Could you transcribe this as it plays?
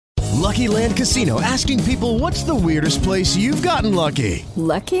Lucky Land Casino, asking people, what's the weirdest place you've gotten lucky?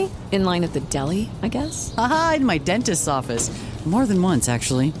 Lucky? In line at the deli, I guess? Aha, in my dentist's office. More than once,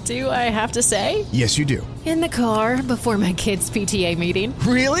 actually. Do I have to say? Yes, you do. In the car before my kids' PTA meeting.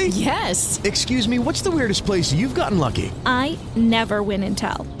 Really? Yes. Excuse me, what's the weirdest place you've gotten lucky? I never win and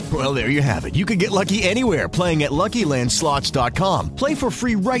tell. Well, there you have it. You can get lucky anywhere, playing at LuckyLandSlots.com. Play for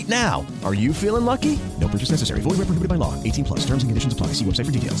free right now. Are you feeling lucky? No purchase necessary. Void where prohibited by law. 18 plus. Terms and conditions apply. See website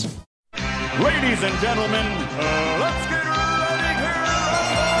for details. Ladies and gentlemen, let's get ready to rumble!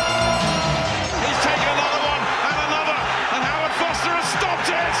 He's taken another one, and Howard Foster has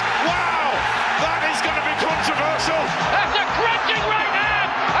stopped it! Wow! That is going to be controversial! That's a crunching right hand,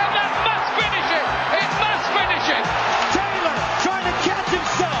 and that must finish it! It must finish it! Taylor trying to catch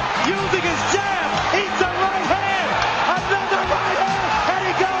himself, using his jab, eats a right hand, another right hand, and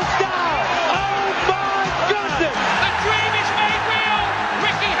he goes down! Oh my goodness! The dream is made real!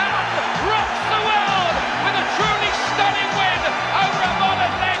 Ricky Hatton rocks the world with a truly stunning win over a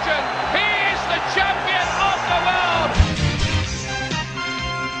modern legend! He is the champion of the world!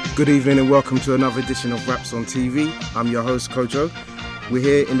 Good evening and welcome to another edition of Raps on TV. I'm your host, Kojo. We're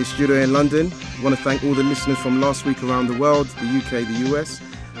here in the studio in London. I want to thank all the listeners from last week around the world, the UK, the US.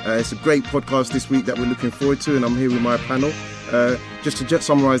 It's a great podcast this week that we're looking forward to, and I'm here with my panel. Just to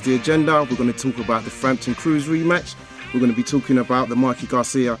summarise the agenda, we're going to talk about the Frampton Cruz rematch. We're going to be talking about the Mikey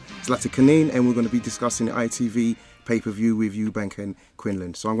Garcia-Zlatan, and we're going to be discussing the ITV pay-per-view with Eubank and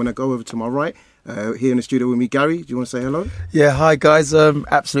Quinlan. So I'm going to go over to my right. Here in the studio with me, Gary. Do you want to say hello? Yeah, hi guys.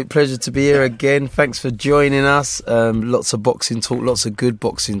 Absolute pleasure to be here again. Thanks for joining us. Lots of boxing talk, lots of good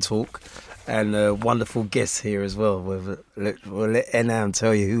boxing talk, and wonderful guests here as well. We'll let Enam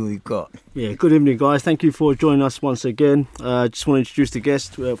tell you who we've got. Yeah, good evening, guys. Thank you for joining us once again. Just want to introduce the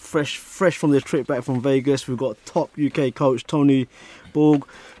guest. Fresh from the trip back from Vegas. We've got top UK coach Tony Borg,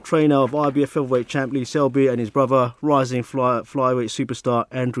 trainer of IBF featherweight champ Lee Selby, and his brother, rising flyweight superstar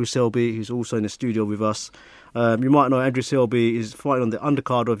Andrew Selby, who's also in the studio with us. You might know Andrew Selby is fighting on the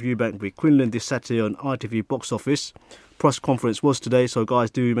undercard of Eubank with Quinlan this Saturday on ITV Box Office. Press conference was today, so guys,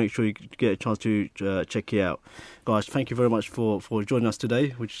 do make sure you get a chance to check it out. Guys, thank you very much for joining us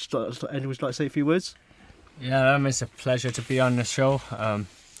today. Andrew, would you like to say a few words? Yeah, it's a pleasure to be on the show.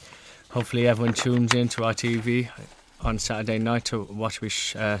 Hopefully everyone tunes in to ITV on Saturday night to watch me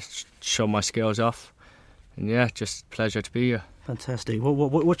show my skills off. And yeah, just pleasure to be here. Fantastic.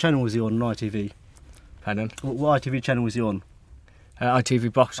 What channel was he on ITV? Pardon? What ITV channel was he on?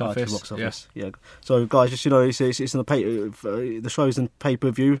 ITV Box Office. ITV Box Office. Yeah. So guys, just it's in the show's in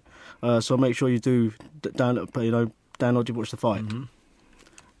pay-per-view. So make sure you do download to watch the fight.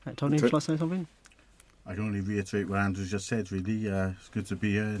 Mm-hmm. Tony, would you like to say something? I can only reiterate what Andrew's just said. Really, it's good to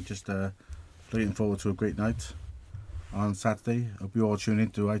be here. Just looking forward to a great night on Saturday. Hope you all tune in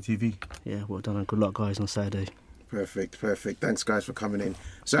to ITV. Yeah, well done and good luck, guys, on Saturday. Perfect. Thanks, guys, for coming in.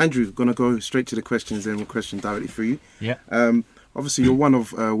 So, Andrew, we're going to go straight to the questions, then we'll question directly for you. Yeah. Obviously, you're one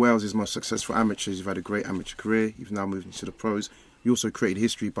of Wales's most successful amateurs. You've had a great amateur career. You've now moved into the pros. You also created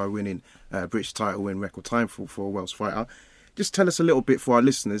history by winning a British title in record time for a Wales fighter. Just tell us a little bit for our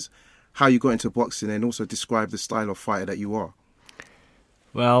listeners how you got into boxing and also describe the style of fighter that you are.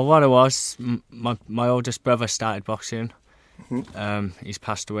 Well, what it was, my oldest brother started boxing. Mm-hmm. He's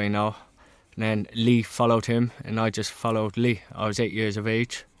passed away now. And then Lee followed him, and I just followed Lee. I was 8 years of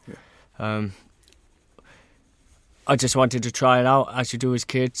age. Yeah. I just wanted to try it out, as you do as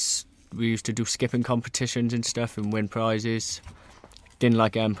kids. We used to do skipping competitions and stuff and win prizes. Didn't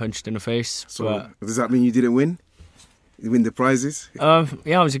like getting punched in the face. So does that mean you didn't win? You win the prizes?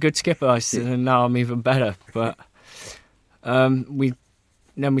 Yeah, I was a good skipper, and now I'm even better. But we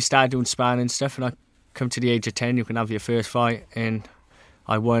started doing sparring and stuff, and I come to the age of 10, you can have your first fight, and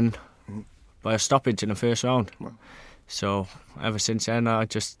I won by a stoppage in the first round. Wow. So ever since then, I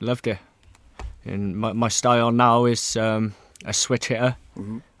just loved it. And my style now is a switch hitter.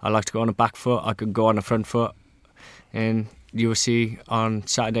 Mm-hmm. I like to go on the back foot, I could go on the front foot, and you will see on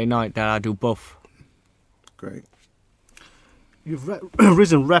Saturday night that I do both. Great. You've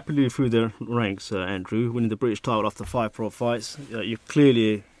risen rapidly through the ranks, Andrew, winning the British title after 5 pro fights. You're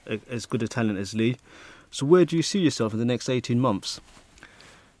clearly as good a talent as Lee. So where do you see yourself in the next 18 months?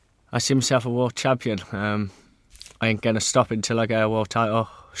 I see myself a world champion. I ain't going to stop until I get a world title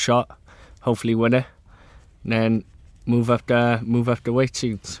shot, hopefully win it, and then move up the weight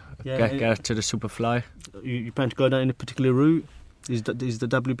scenes, get to the super fly. You plan to go down in a particular route? Is the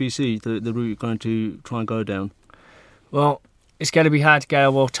WBC the route you're going to try and go down? Well, it's going to be hard to get a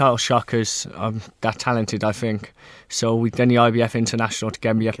world title shot because I'm that talented, I think. So we've done the IBF International to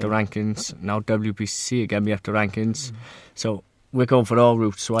get me up the rankings. Now WBC to get me up the rankings. So we're going for all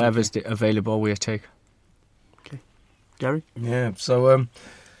routes, so whatever's available, we'll take. Okay. Gary? Yeah, so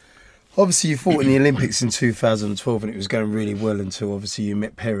obviously you fought in the Olympics in 2012 and it was going really well until obviously you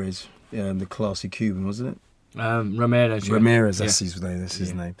met Perez, the classy Cuban, wasn't it? Ramirez. Yeah. Ramirez, that's his name. That's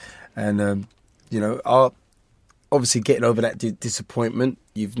his name. And, obviously getting over that disappointment,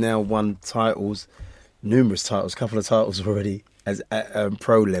 you've now won titles, numerous titles, a couple of titles already at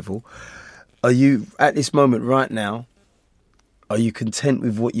pro level. Are you, at this moment right now, are you content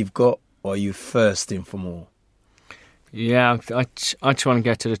with what you've got, or are you thirsting for more? Yeah, I just want to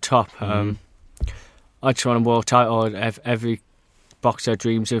get to the top. I just want a world title. Every boxer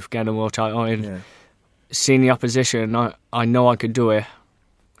dreams of getting a world title. And seeing the opposition, I know I could do it.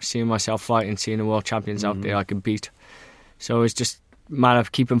 Seeing myself fighting, seeing the world champions out there I can beat. So it's just a matter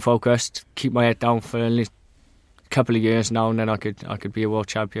of keeping focused, keep my head down for at least a couple of years now, and then I could be a world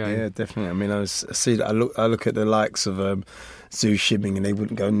champion. Yeah, definitely. I mean, I look at the likes of Zhu Shiming, and they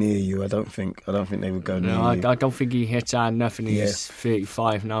wouldn't go near you. I don't think they would go near you. I don't think he hits hard enough, and he's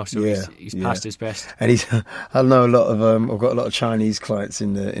 35 now, so he's past his best. And I know a lot of I've got a lot of Chinese clients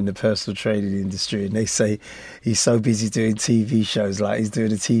in the personal training industry, and they say he's so busy doing TV shows, like he's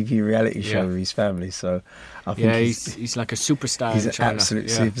doing a TV reality show with his family. So I think he's like a superstar. He's in China. An absolute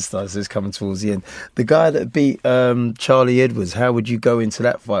superstar. So it's coming towards the end. The guy that beat Charlie Edwards, how would you go into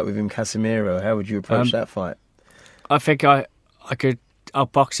that fight with him, Casemiro? How would you approach that fight? I think I could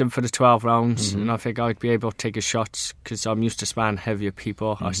outbox him for the 12 rounds, and I think I'd be able to take his shots because I'm used to sparring heavier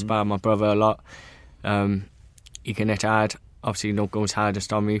people. I spar my brother a lot. He can hit hard. Obviously, he don't go as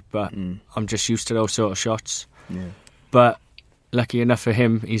hardest on me, but I'm just used to those sort of shots. Yeah. But lucky enough for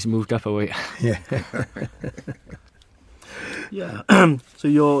him, he's moved up a weight. Yeah. Yeah. So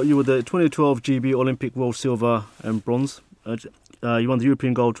you were the 2012 GB Olympic World Silver and Bronze. You won the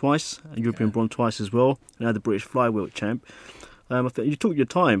European Gold twice, and European Bronze twice as well, and now the British Flyweight champ. I think you took your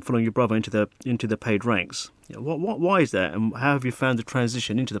time following your brother into the paid ranks. Why is that, and how have you found the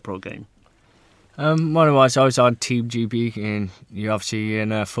transition into the pro game? One of I was on Team GB, and you're obviously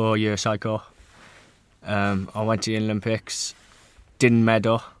in a 4-year cycle. I went to the Olympics, didn't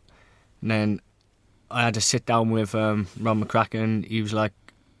medal, and then I had to sit down with Ron McCracken. He was like,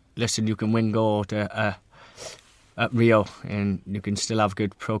 "Listen, you can win gold at Rio, and you can still have a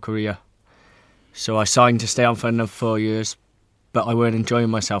good pro career." So I signed to stay on for another 4 years. But I weren't enjoying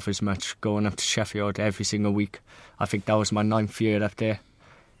myself as much going up to Sheffield every single week. I think that was my 9th year up there.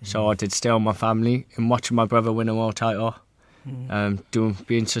 So I did stay on my family and watching my brother win a world title,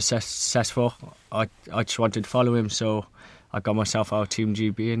 being successful. I just wanted to follow him, so I got myself out of Team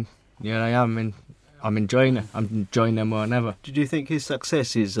GB, and here I am, and I'm enjoying it. I'm enjoying them more than ever. Do you think his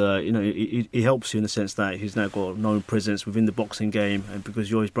success is, he helps you in the sense that he's now got a known presence within the boxing game, and because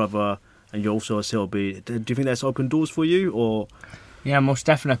you're his brother, and you're also a Selby, do you think that's opened doors for you, or? Yeah, most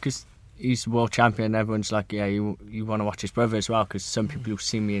definitely, because he's the world champion. Everyone's like, you want to watch his brother as well, because some people who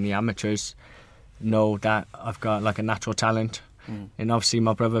see me in the amateurs know that I've got like a natural talent, and obviously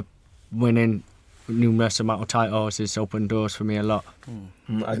my brother winning numerous amount of titles has opened doors for me a lot.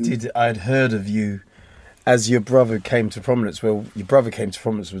 I'd heard of you as your brother came to prominence. Well, your brother came to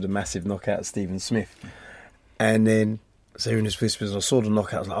prominence with a massive knockout of Stephen Smith, and then. So hearing his whispers, I saw the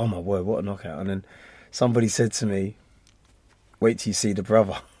knockout, I was like, oh my word, what a knockout. And then somebody said to me, wait till you see the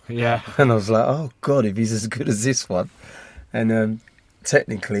brother. Yeah. And I was like, oh God, if he's as good as this one. And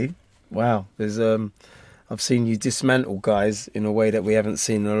technically, wow, there's I've seen you dismantle guys in a way that we haven't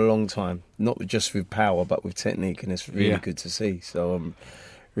seen in a long time. Not just with power, but with technique, and it's really good to see. So I'm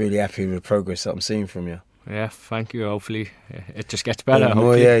really happy with the progress that I'm seeing from you. Yeah, thank you. Hopefully it just gets better.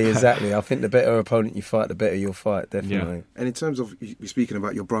 Yeah, exactly. I think the better opponent you fight, the better you'll fight, definitely. Yeah. And in terms of you speaking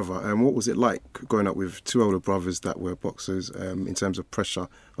about your brother, what was it like growing up with two older brothers that were boxers in terms of pressure?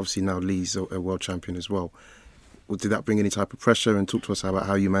 Obviously now Lee's a world champion as well. Did that bring any type of pressure? And talk to us about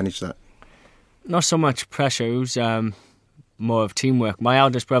how you managed that. Not so much pressure. It was more of teamwork. My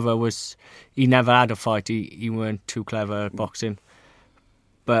eldest brother he never had a fight. He weren't too clever at boxing.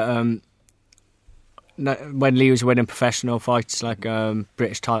 But when Lee was winning professional fights like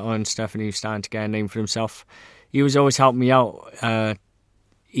British title and stuff, and he was starting to get a name for himself, he was always helping me out.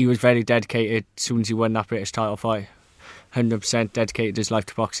 He was very dedicated as soon as he won that British title fight. 100% dedicated his life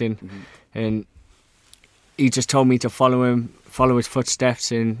to boxing. And he just told me to follow his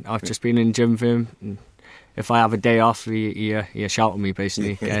footsteps, and I've just been in the gym with him. And if I have a day off, he shout at me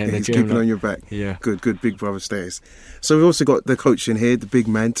basically. He's keeping on your back. Yeah. Good big brother status. So we've also got the coach in here, the big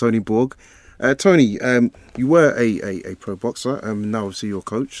man, Tony Borg. Tony, you were a pro boxer, now obviously you're a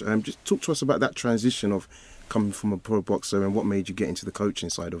coach. Just talk to us about that transition of coming from a pro boxer and what made you get into the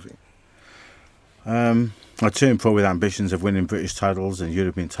coaching side of it. I turned pro with ambitions of winning British titles and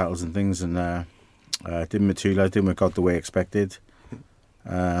European titles and things, and didn't materialise, didn't work out the way I expected.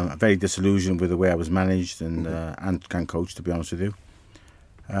 Very disillusioned with the way I was managed and coached, to be honest with you.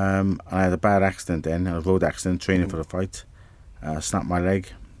 I had a bad accident then, a road accident, training for the fight. Snapped my leg.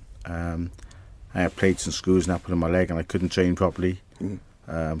 I had plates and screws now put in my leg, and I couldn't train properly.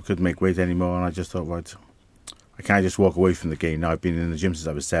 Couldn't make weight anymore, and I just thought, right, I can't just walk away from the game. Now I've been in the gym since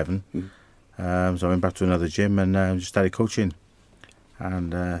I was 7. So I went back to another gym and just started coaching.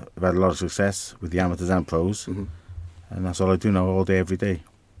 And I've had a lot of success with the amateurs and pros. And that's all I do now, all day, every day.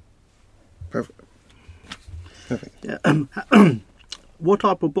 Perfect. Yeah. What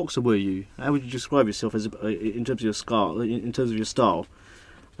type of boxer were you? How would you describe yourself as in terms of your style,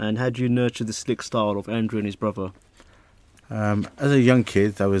 and how do you nurture the slick style of Andrew and his brother? As a young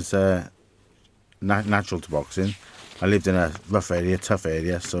kid, I was natural to boxing. I lived in a rough area, tough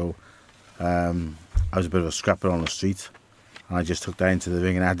area, so I was a bit of a scrapper on the street, and I just took that into the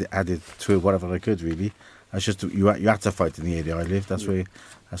ring and added to it whatever I could. Really, that's just you had to fight in the area I lived. That's where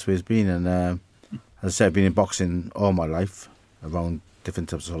it's been. And as I said, I've been in boxing all my life, around different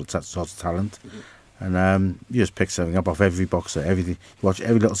types of talent, and you just pick something up off every boxer, everything. You watch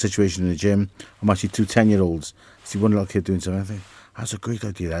every little situation in the gym. I'm actually 2 10-year-olds. See one little kid doing something, I think, that's a great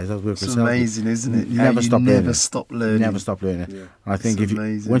idea. That work it's yourself. Amazing, isn't it? You never stop learning. Never stop learning. Yeah. And I think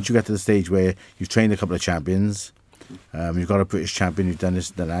once you get to the stage where you've trained a couple of champions, you've got a British champion, you've done this,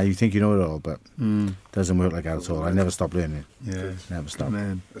 done that, you think you know it all, but it doesn't work like that at all. I never stop learning. Yeah, never stop.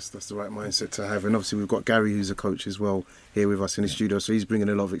 Man, that's the right mindset to have. And obviously we've got Gary, who's a coach as well, here with us in the studio, so he's bringing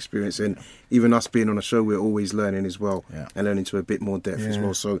a lot of experience in. Even us being on a show, we're always learning as well, and learning to a bit more depth as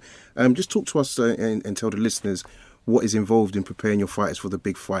well. So just talk to us and tell the listeners what is involved in preparing your fighters for the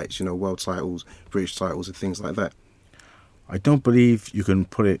big fights, you know, world titles, British titles and things like that. I don't believe you can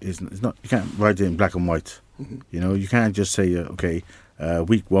put it, it's not, you can't write it in black and white. You know, you can't just say, okay,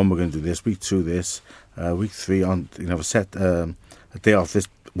 week 1 we're going to do this, week 2 this, week 3 on, you know, a day off this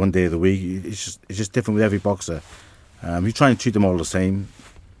one day of the week. It's just different with every boxer. You try and treat them all the same,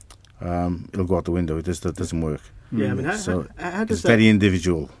 it'll go out the window. It just doesn't work. Yeah, I mean, how does it's very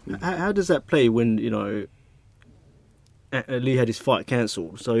individual. How does that play when, you know, Lee had his fight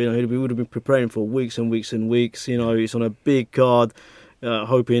cancelled? So, you know, we would have been preparing for weeks and weeks and weeks. You know, he's on a big card,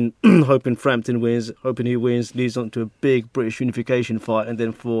 hoping Frampton wins, hoping he wins, leads on to a big British unification fight, and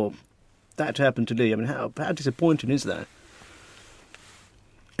then for that to happen to Lee, I mean, how disappointing is that?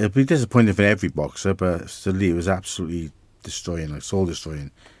 It'd be disappointing for every boxer, but to Lee, it was absolutely destroying, like soul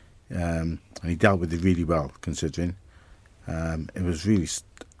destroying. And he dealt with it really well, considering. It was really,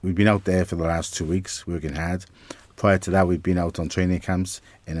 we'd been out there for the last 2 weeks, working hard. Prior to that, we'd been out on training camps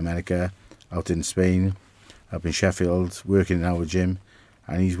in America, out in Spain, up in Sheffield, working in our gym,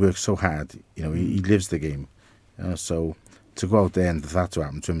 and he's worked so hard. You know, he lives the game. So to go out there and for that to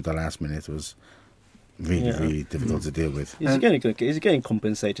happen to him at the last minute was really difficult to deal with. Is he getting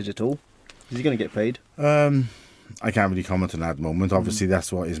compensated at all? Is he going to get paid? I can't really comment on that at the moment. Obviously,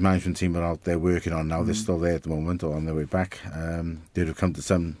 that's what his management team are out there working on now. They're still there at the moment, or on their way back. They'd have come to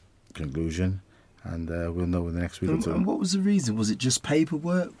some conclusion. And we'll know in the next week or two. And what was the reason? Was it just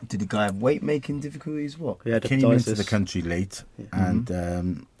paperwork? Did the guy have weight-making difficulties? What? He came into the country late,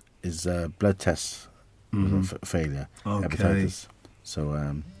 and his blood tests was a failure. Hepatitis.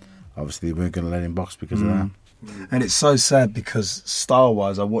 So obviously they weren't going to let him box because of that. And it's so sad because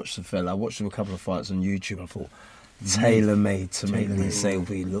style-wise, I watched him a couple of fights on YouTube. I thought, tailor-made to make Lee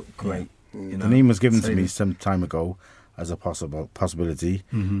Selby look great. You know? The name was given to me some time ago as a possibility.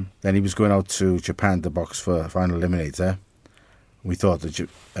 Then he was going out to Japan to box for Final Eliminator. We thought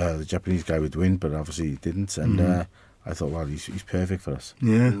the Japanese guy would win, but obviously he didn't. And I thought, well, he's perfect for us.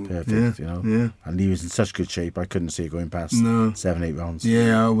 Yeah, perfect. You know. Yeah. And he was in such good shape. I couldn't see it going past 7-8 rounds.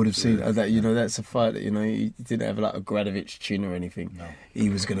 Yeah, I would have seen that. You know, that's a fight that, you know, he didn't have like a Gradovich chin or anything. No. He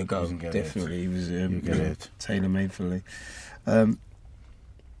was going to go. Definitely, he was tailor-made for Lee.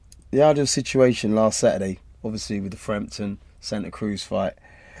 The ideal situation last Saturday, obviously with the Frampton Santa Cruz fight,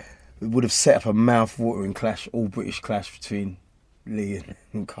 it would have set up a mouth-watering clash, all British clash between Lee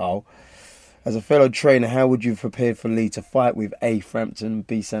and Carl. As a fellow trainer, how would you prepare for Lee to fight with A, Frampton, and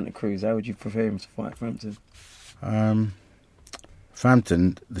B, Santa Cruz? How would you prepare him to fight Frampton?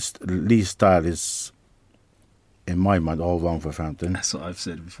 Frampton, Lee's style is, in my mind, all wrong for Frampton. That's what I've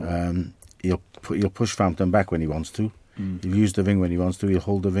said before. He'll push Frampton back when he wants to. He'll use the ring when he wants to. He'll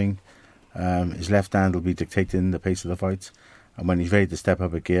hold the ring. His left hand will be dictating the pace of the fight. And when he's ready to step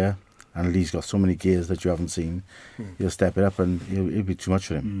up a gear, and Lee's got so many gears that you haven't seen, he'll step it up and it'll be too much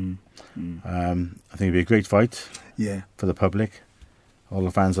for him. I think it'll be a great fight for the public. All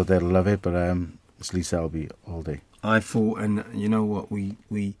the fans out there will love it, but It's Lee Selby all day. I thought, and you know what, we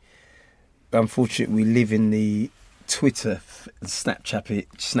unfortunately we live in the Twitter,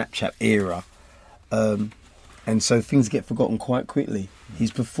 Snapchat era, and so things get forgotten quite quickly.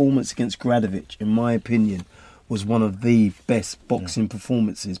 His performance against Gradovic, in my opinion, was one of the best boxing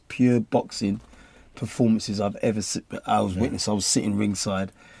performances, pure boxing performances I've ever witnessed. I was sitting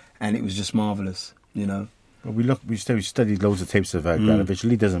ringside, and it was just marvellous, you know. Well, we studied loads of tapes of Gradovic.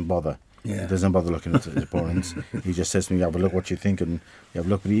 Lee doesn't bother. Yeah. He doesn't bother looking at his opponents. He just says to me, "Have a look. What you think?" And you have a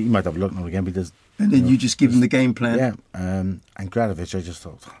look. But he might have a look now again. But he does. And then you just give him the game plan. Yeah. And Gradovic, I just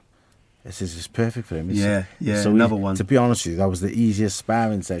thought, this is just perfect for him. Yeah. So another one. To be honest with you, that was the easiest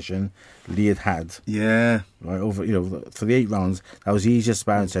sparring session Lee had. Yeah. Right over, for the 8 rounds, that was the easiest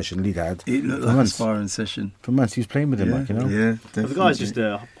sparring session Lee had. It looked like a sparring session. For months, he was playing with him, Yeah, Well, definitely. the guy's just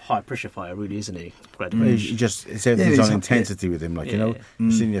a high pressure fighter, really, isn't he? It's everything's on intensity with him,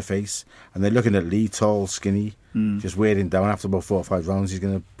 it's in your face. And they're looking at Lee, tall, skinny, just wearing down. After about 4 or 5 rounds, he's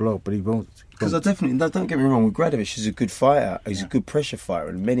going to blow up, but he won't. Because don't get me wrong, with Gradovic, he's a good fighter. He's a good pressure fighter,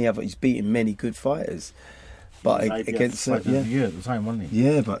 and he's beaten many good fighters. But against at the time, wasn't he?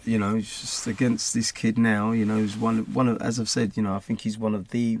 Yeah, but it's just against this kid now. He's one of, as I've said, I think he's one of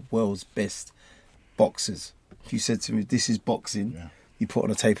the world's best boxers. If you said to me, "This is boxing," you put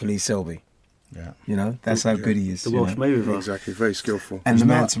on a tape of Lee Selby. Yeah, that's how good he is. The Welsh Mayweather. Exactly, very skillful. And the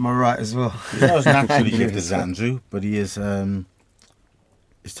man to my right as well. He's not as naturally gifted as Andrew, but he is.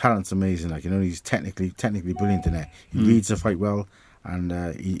 His talent's amazing. He's technically brilliant in it. He reads the fight well,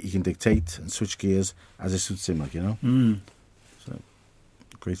 and he can dictate and switch gears as it suits him. So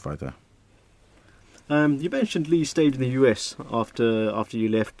great fighter. You mentioned Lee stayed in the US after you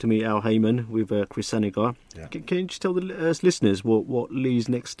left to meet Al Heyman with Chris Sanigar. Yeah. Can you just tell the listeners what Lee's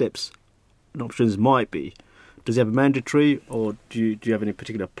next steps and options might be? Does he have a mandatory, or do you have any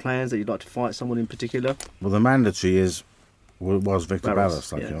particular plans that you'd like to fight someone in particular? Well, the mandatory was Victor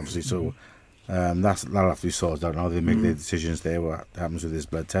Barros, yeah. obviously. So that'll have to be sorted out now. They make their decisions there. What happens with his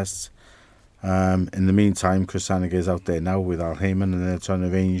blood tests? In the meantime, Chris Sanigar is out there now with Al Heyman, and they're trying to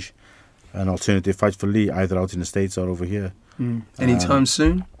arrange an alternative fight for Lee, either out in the States or over here. Anytime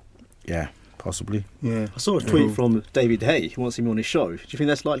soon? Yeah, possibly. Yeah. I saw a tweet from David Hay. He wants him on his show. Do you think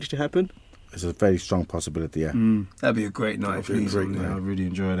that's likely to happen? It's a very strong possibility, yeah. That'd be a great night if Lee's on there. I'd really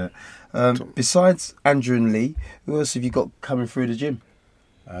enjoy that. Besides Andrew and Lee, who else have you got coming through the gym?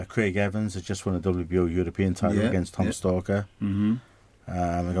 Craig Evans has just won a WBO European title against Tom Stalker.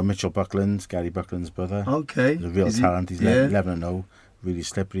 I've got Mitchell Buckland, Gary Buckland's brother. Okay. He's a real talent. He's 11-0. Really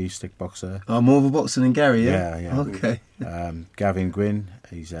slippery, stick boxer. Oh, more of a boxer than Gary, yeah? Okay. Gavin Gwynn,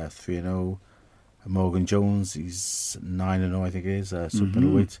 he's 3-0. Morgan Jones, he's 9-0, I think it is. Super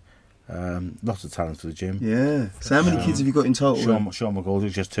middleweight. Lots of talent for the gym. Yeah. So how many kids have you got in total? Sean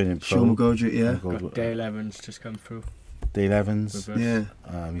McGoldrick just turned in pro. Sean McGoldrick, yeah. Got Dale Evans just come through. Dale Evans. Yeah.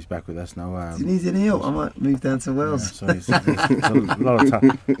 He's back with us now. Do you need any help? I might move down to Wales. Yeah, so it's a lot of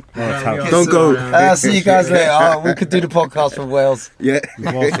talent. Don't go. I'll see you guys later. We could do the podcast from Wales. Yeah.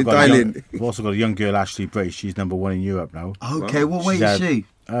 We've also got a young girl, Ashley Brace. She's number 1 in Europe now. Okay, what weight is she?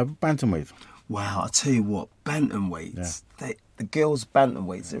 Bantamweight. Wow, I'll tell you what, bantamweights, the girls'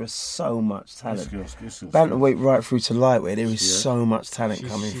 bantamweights, there is so much talent. Bantamweight right through to lightweight, there is so much talent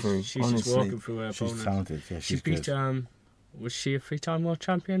coming through, she's honestly. Just walking through her she's talented, yeah, she beat, good. Was she a 3-time world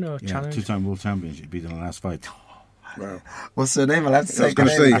champion or challenge? 2-time world champion. She beat in the last fight. Wow. What's her name? I'll have to say.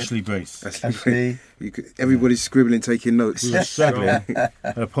 Ashley Brace. Ashley. Everybody's scribbling, taking notes. We were struggling.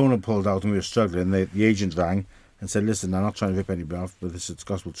 Her opponent pulled out and we were struggling. The agent rang and said, "Listen, I'm not trying to rip anybody off, but this is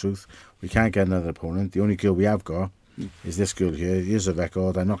gospel truth. We can't get another opponent. The only girl we have got is this girl here. Here's a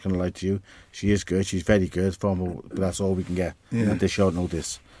record. I'm not going to lie to you. She is good. She's very good. Formal, but that's all we can get. And they short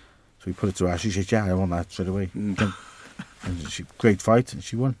notice." So we put it to her. She said, "Yeah, I want that straight away." And great fight, and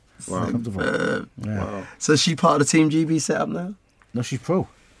she won. Wow. Wow. So is she part of the Team GB setup now? No, she's pro.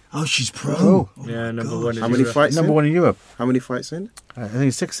 Oh, she's pro. Yeah, number 1 in How many Europe. fights? Number 1 in Europe. How many fights in? I think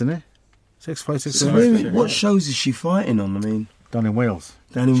it's 6, isn't it? 6 fights, 6 So fights. what shows is she fighting on? I mean, Down in Wales.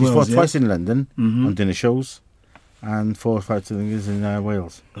 She's She's Wales, fought twice in London on dinner shows, and 4 fights I think is in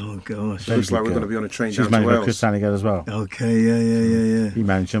Wales. Oh gosh. Looks like we're going to be on a train She's down to managed by Wales. Chris Sanigar as well. Okay, yeah. He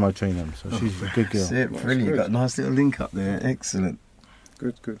managed him, I trained him, so she's a good girl. That's it, brilliant. You've got a nice little link up there. Excellent.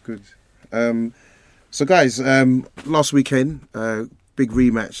 Good. So guys, last weekend, big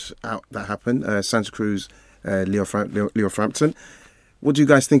rematch out that happened. Santa Cruz, Leo Frampton. What do you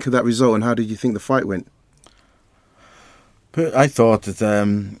guys think of that result, and how did you think the fight went? I thought that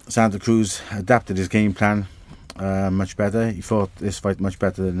Santa Cruz adapted his game plan much better. He fought this fight much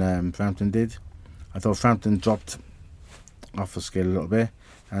better than Frampton did. I thought Frampton dropped off the scale a little bit,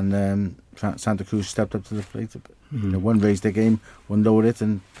 and Santa Cruz stepped up to the plate. One raised their game, one lowered it,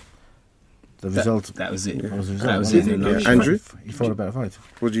 and the result. That was it. That was the That result. was it. Andrew, he fought a better fight.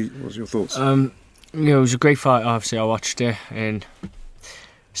 What was your thoughts? It was a great fight. Obviously, I watched it, and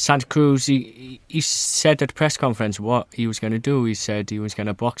Santa Cruz. He said at the press conference what he was going to do. He said he was going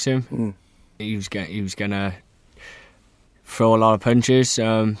to box him. He was going to throw a lot of punches,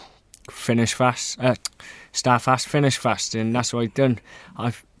 finish fast, start fast, finish fast, and that's what he done.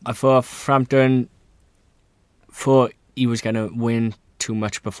 I thought Frampton thought he was going to win too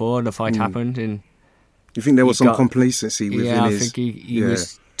much before the fight happened, and you think there was some complacency within yeah, his... I think he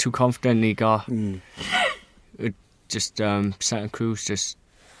was too confident. He got just Santa Cruz, just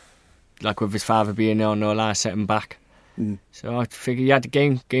like with his father being there on no line, set him back. So I figured he had the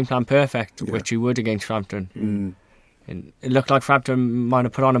game plan perfect, which he would against Frampton. And it looked like Frampton might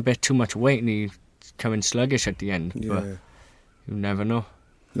have put on a bit too much weight, and he coming sluggish at the end. But you never know.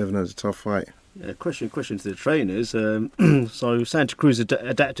 Never know. It's a tough fight. Question to the trainers. So Santa Cruz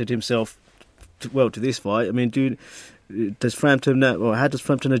adapted himself to this fight. I mean, does Frampton how does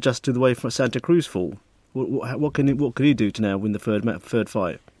Frampton adjust to the way Santa Cruz fall? What can he do to now win the third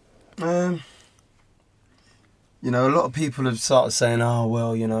fight? A lot of people have started saying, "Oh,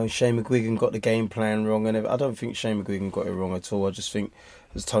 well, Shane McGuigan got the game plan wrong," and I don't think Shane McGuigan got it wrong at all. I just think,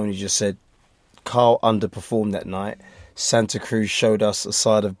 as Tony just said, Carl underperformed that night. Santa Cruz showed us a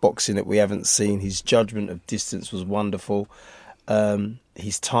side of boxing that we haven't seen. His judgment of distance was wonderful.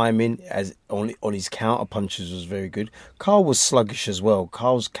 His timing on his counter punches was very good. Carl was sluggish as well.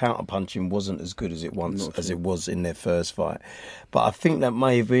 Carl's counter punching wasn't as good as it was in their first fight. But I think that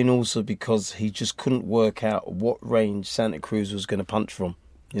may have been also because he just couldn't work out what range Santa Cruz was going to punch from.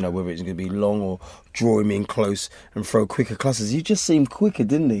 Whether it's going to be long or draw him in close and throw quicker clusters. He just seemed quicker,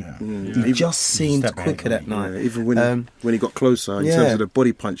 didn't he? He just seemed quicker that night. Even when he got closer in terms of the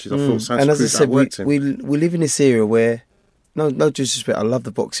body punches, I thought Santa Cruz outworked him. We live in this era where, no disrespect, I love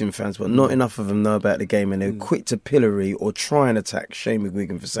the boxing fans, but not enough of them know about the game, and they're quick to pillory or try and attack Shane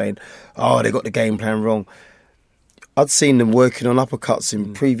McGuigan for saying, "Oh, they got the game plan wrong." I'd seen them working on uppercuts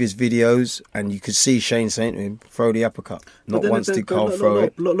in previous videos, and you could see Shane saying to him, "Throw the uppercut." Not once did Carl throw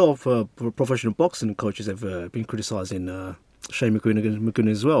it. A lot of professional boxing coaches have been criticising Shane McGuigan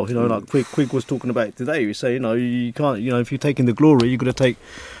as well. Like Quigg was talking about it today. We say, you can't, if you're taking the glory, you've got to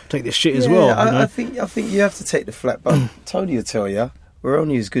take this shit as well. I think you have to take the flat, but Tony will tell you, we're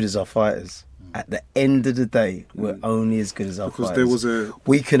only as good as our fighters. At the end of the day, we're only as good as our fighters.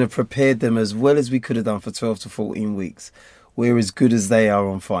 We can have prepared them as well as we could have done for 12 to 14 weeks. We're as good as they are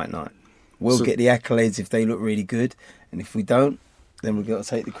on fight night. We'll get the accolades if they look really good, and if we don't, then we've got to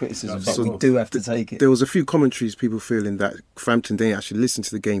take the criticism. But we do have to take it. There was a few commentaries, people feeling that Frampton didn't actually listen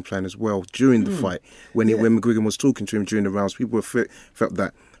to the game plan as well during the fight. When McGuigan was talking to him during the rounds, people felt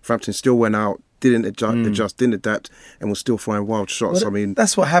that Frampton still went out, didn't adjust, didn't adapt, and was still throwing wild shots. Well,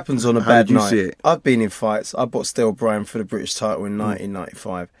 that's what happens on a bad night. See it? I've been in fights. I boxed Dale Bryan for the British title in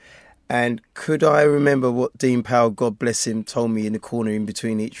 1995. And could I remember what Dean Powell, God bless him, told me in the corner in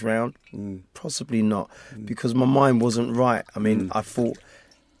between each round? Possibly not, because my mind wasn't right. I mean, I thought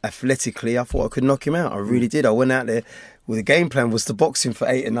athletically, I could knock him out. I really did. I went out there with the game plan was to box him for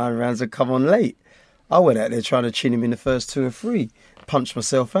 8 or 9 rounds and come on late. I went out there trying to chin him in the first 2 or 3, punched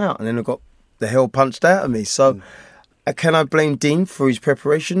myself out, and then I got the hell punched out of me. So can I blame Dean for his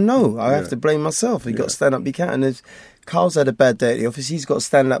preparation? No, I have to blame myself. He got to stand up, be counted. And if Carl's had a bad day at the office, he's got to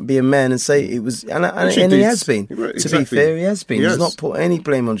stand up, be a man and say it was, and he has been. Exactly. To be fair, he has been. He's not put any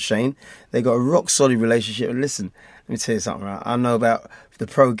blame on Shane. They got a rock solid relationship. And listen, let me tell you something, right? I know about the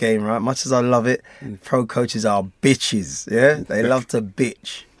pro game, right? Much as I love it, pro coaches are bitches, yeah? They love to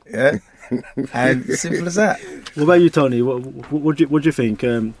bitch, yeah? And simple as that. What about you, Tony? What do you think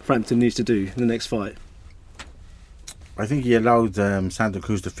Frampton needs to do in the next fight? I think he allowed Santa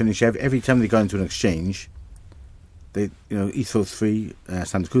Cruz to finish every time they got into an exchange. He threw 3,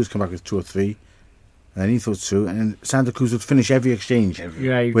 Santa Cruz come back with 2 or 3, and he threw 2, and then Santa Cruz would finish every exchange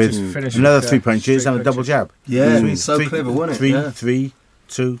with another 3 punches and a double jab. Yeah, he's so clever, wasn't it? 3,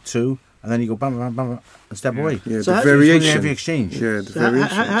 2, and then you go bam, bam, bam, and step away. Yeah, so the variation. Every exchange. Yeah, the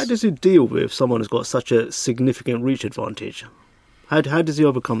variations. How does he deal with someone who's got such a significant reach advantage? How does he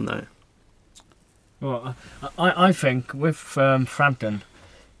overcome that? Well, I think with Frampton,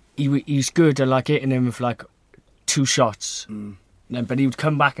 he's good at hitting him with 2 shots, but he would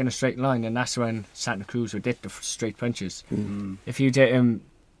come back in a straight line, and that's when Santa Cruz would hit the straight punches. If you'd hit him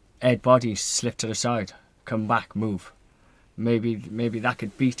head body, slip to the side, come back, move. Maybe that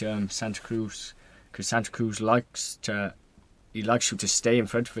could beat Santa Cruz, because Santa Cruz likes you to stay in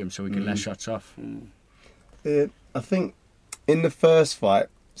front of him so he can let shots off. I think in the first fight,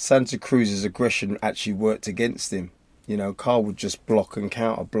 Santa Cruz's aggression actually worked against him. You know, Carl would just block and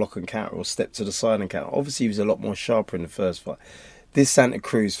counter, or step to the side and counter. Obviously, he was a lot more sharper in the first fight. This Santa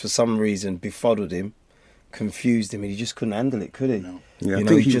Cruz, for some reason, befuddled him, confused him, and he just couldn't handle it, could he? No. Yeah, you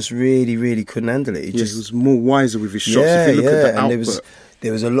know, he just really, really couldn't handle it. He was more wiser with his shots. If you look at the output.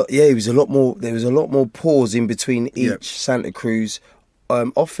 There was a lot. Yeah, there was a lot more pause in between each Santa Cruz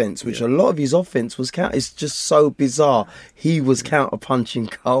offense, which a lot of his offense was counter. It's just so bizarre. He was counter punching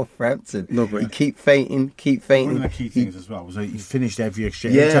Carl Frampton. No, but he keep feinting. One of the key things as well was that he finished every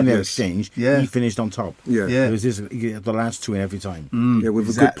exchange. Every time they had exchange, he finished on top. It was the last two in every time.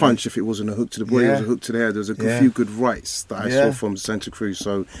 With a good punch. If it wasn't a hook to the body, it was a hook to the head. There was a few good rights that I saw from Santa Cruz.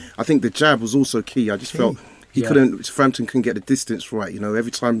 So I think the jab was also key. I just felt. Frampton couldn't get the distance right. You know,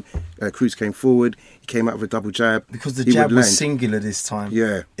 every time Cruz came forward, he came out with a double jab. Because the jab was singular this time.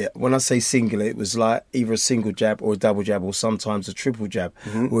 Yeah. When I say singular, it was like either a single jab or a double jab or sometimes a triple jab.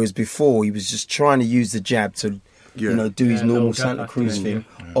 Whereas before, he was just trying to use the jab to, do his normal Santa Cruz thing,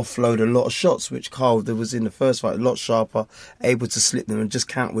 offload a lot of shots, which Carl was in the first fight, a lot sharper, able to slip them and just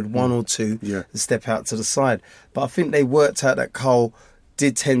count with one or two and step out to the side. But I think they worked out that Carl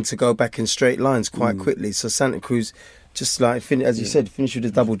did tend to go back in straight lines quite quickly. So Santa Cruz, just like, as you said, finished with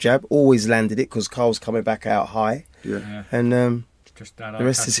a double jab, always landed it because Carl's coming back out high. And the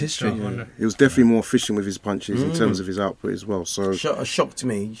rest is history. He was definitely more efficient with his punches in terms of his output as well. So shocked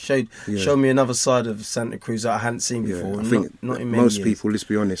me. Showed me another side of Santa Cruz that I hadn't seen before. I think not in many most years. people, let's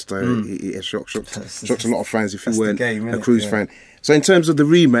be honest, he shocked a lot of fans if you weren't a Cruz fan. So in terms of the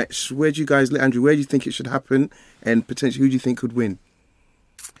rematch, Andrew, where do you think it should happen, and potentially who do you think could win?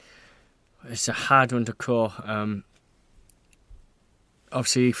 It's a hard one to call.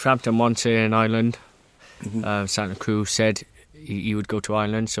 Obviously, Frampton wants it in Ireland. Santa Cruz said he would go to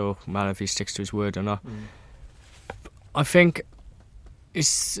Ireland, so no matter if he sticks to his word or not. I think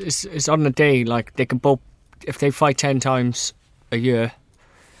it's on the day. Like, they can both, if they fight 10 times a year,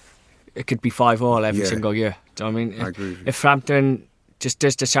 it could be 5-5 every single year. Do you know what I mean? I agree. If Frampton just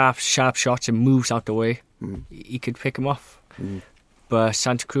does the sharp shots and moves out the way, he could pick him off. But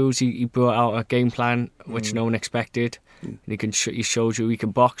Santa Cruz, he brought out a game plan which no one expected. And he showed you he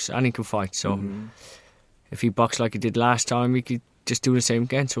can box and he can fight. So if he boxed like he did last time, he could just do the same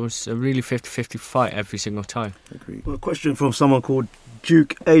again. So it's a really 50-50 fight every single time. Agreed. Well, a question from someone called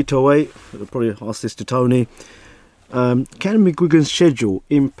Duke808. I'll probably ask this to Tony. Can McGuigan's schedule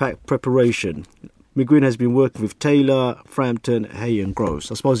impact preparation? McGuigan has been working with Taylor, Frampton, Hay and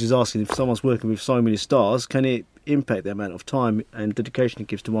Gross. I suppose he's asking, if someone's working with so many stars, can it impact the amount of time and dedication he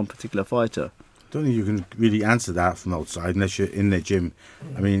gives to one particular fighter? I don't think you can really answer that from outside unless you're in the gym.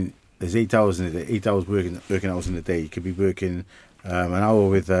 I mean, there's 8 hours in a day, 8 hours working hours in a day. You could be working an hour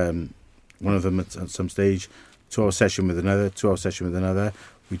with one of them at some stage, 2-hour session with another, 2-hour session with another.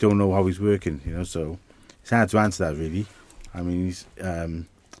 We don't know how he's working, so it's hard to answer that really. I mean, he's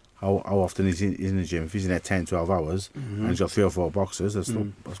how often is he in the gym? If he's in there 10-12 hours and he's got 3 or 4 boxers, that's more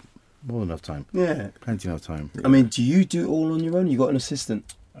than enough time. Yeah, plenty enough time. I mean, do you do it all on your own? You got an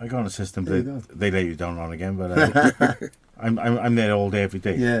assistant? I got an assistant, but they lay you down on again. But I'm there all day, every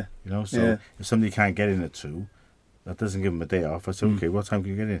day. Yeah, So if somebody can't get in at 2, that doesn't give them a day off. I say, okay, what time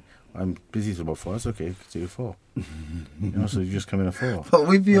can you get in? I'm busy till about 4. That's okay. I can see you at 4. So you just come in at 4. But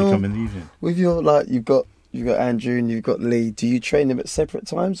with your, come in the evening. With your, like, you've got Andrew and you've got Lee. Do you train them at separate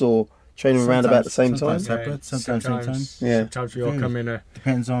times or train them around about the same time? Separate, sometimes same time. Yeah. Sometimes we all come in at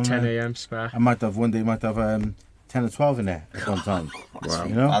depends on 10 a.m. spare. I might have 10 or 12 in there at one time.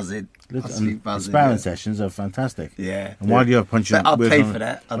 Wow. Buzzing. The sparring sessions are fantastic. Yeah. And while you're punching, I'll pay for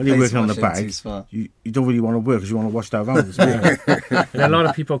that. While you're working on the bag, you don't really want to work because you want to watch that round. A lot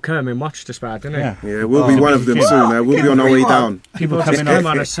of people come and watch the spar, don't they? Yeah, we'll be one of them soon. We'll be on our way down. People come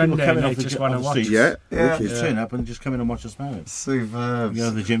on a Sunday and they just want to watch. Yeah. Turn up and just come in and watch the sparring. Superb.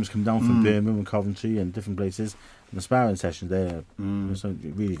 The gyms come down from Birmingham and Coventry and different places. And the sparring sessions there are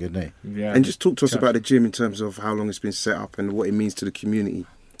really good, eh? Yeah. And just talk to us about the gym in terms of how long it's been set up and what it means to the community.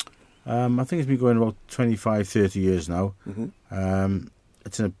 I think it's been going about 25, 30 years now.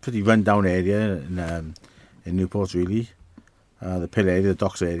 It's in a pretty run-down area in Newport, really. The Pill area, the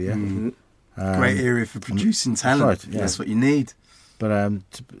Docks area. Great area for producing talent. That's right, yeah. That's what you need. But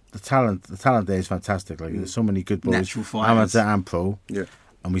the talent there is fantastic. Like there's so many good boys, natural fighters, amateur and pro. Yeah.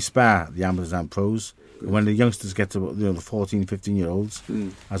 And we spar the amateurs and pros. And when the youngsters get to the 14, 15-year-olds,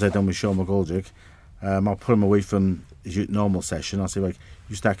 as I've done with Sean McGoldrick, I'll pull them away from his normal session. I'll say, like,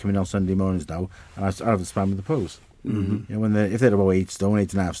 you start coming on Sunday mornings now, and I'll have to spar with the pros. If they're about 8 stone,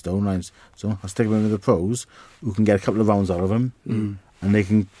 8.5 stone, 9 stone, I'll stick them in with the pros who can get a couple of rounds out of them, and they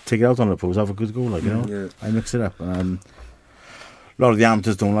can take it out on the pros, have a good go, I mix it up. a lot of the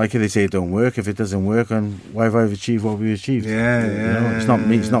amateurs don't like it. They say it don't work. If it doesn't work, and why have I achieved what we've achieved? It's not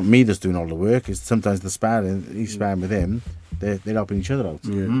me. It's not me that's doing all the work. It's sometimes the sparring. He's sparring with him. They're helping each other out.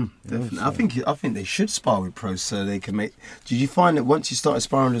 Definitely. So. I think they should spar with pros so they can make. Did you find that once you started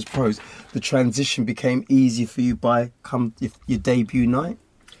sparring as pros, the transition became easier for you by your debut night?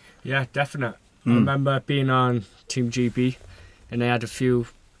 Yeah, definitely. I remember being on Team GB, and they had a few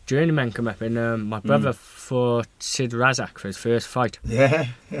journeymen come up, and my brother fought Sid Razak for his first fight. Yeah.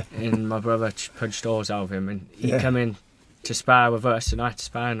 And my brother punched doors out of him, and he come in to spar with us, and I had to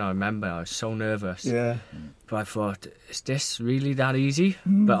spar, and I remember I was so nervous. Yeah. But I thought, is this really that easy?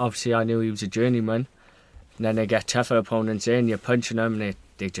 But obviously I knew he was a journeyman. And then they get tougher opponents in, you're punching them, and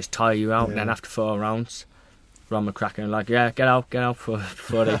they just tire you out. And then after 4 rounds, Ron McCracken like, get out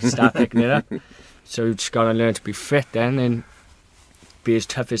before they start picking it up. So you just got to learn to be fit then and be as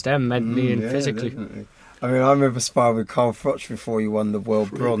tough as them mentally and physically. Definitely. I mean, I remember sparring with Carl Froch before he won the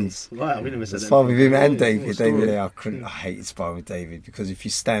world bronze. Right, I mean, sparring with him and David. I hated sparring with David because if you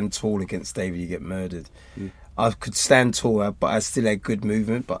stand tall against David, you get murdered. I could stand tall, but I still had good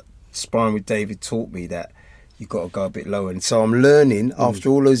movement. But sparring with David taught me that you've got to go a bit lower. And so I'm learning after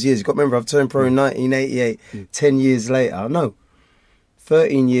all those years. You've got to remember, I've turned pro in 1988. 10 years later,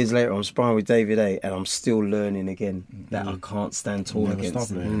 13 years later, I'm sparring with David A, and I'm still learning again that I can't stand tall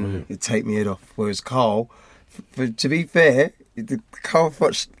against him. It'd take me head off. Whereas Carl, to be fair, the Carl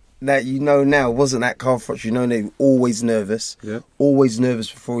Froch that you know now wasn't that Carl Froch. You know, he was always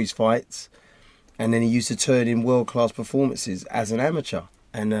nervous before his fights, and then he used to turn in world-class performances as an amateur.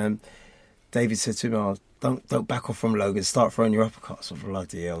 And David said to me, Don't back off from Logan. Start throwing your uppercuts. Oh,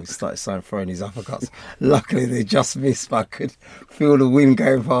 bloody hell! He started throwing his uppercuts. Luckily, they just missed. But I could feel the wind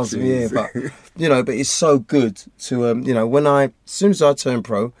going past me here. But but it's so good to as soon as I turned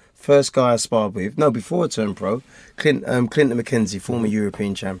pro, first guy I sparred with. No, before I turned pro, Clinton McKenzie, former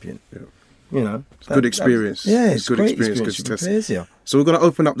European champion. It's good experience. It's good great experience. Good prepares you. So we're going to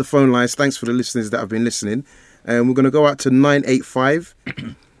open up the phone lines. Thanks for the listeners that have been listening, and we're going to go out to 985.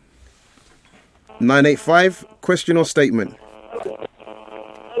 985, question or statement?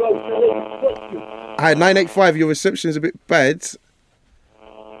 Hi, 985, your reception's a bit bad.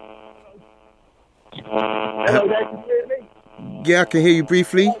 Hello there, can you hear me? Yeah, I can hear you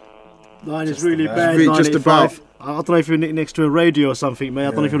briefly. Line is really bad. Just about. I don't know if you're next to a radio or something, mate.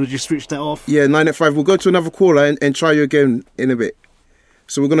 I don't know if you want to just switch that off. Yeah, 985. We'll go to another caller and try you again in a bit.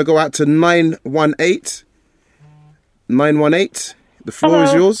 So we're going to go out to 918. 918. The floor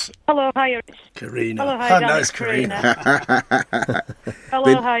is yours. Hello, hiya. Karina. Hello, hiya. No, it's Karina.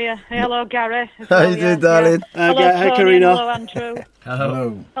 Hello, hiya. Hello, Gary. How you doing, darling? Hello, Hi, Tony. Karina. Hello, Andrew.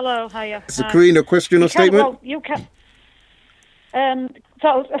 Hello. Hello, hiya. So, Karina, question or statement? Well, you can.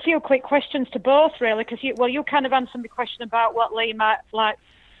 So a few quick questions to both, really, because you kind of answered my question about what Lee might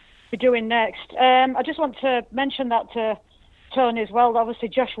be doing next. I just want to mention that to Tony as well. Obviously,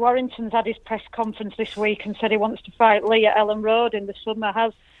 Josh Warrington's had his press conference this week and said he wants to fight Lee at Ellen Road in the summer.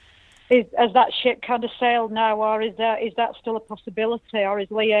 Has that ship kind of sailed now, or is that still a possibility, or is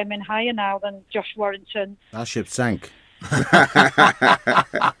Lee aiming higher now than Josh Warrington? That ship sank. He's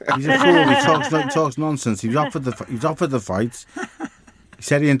a fool. He talks nonsense. He was offered the fight. He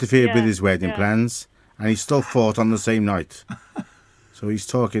said he interfered with his wedding plans, and he still fought on the same night. So he's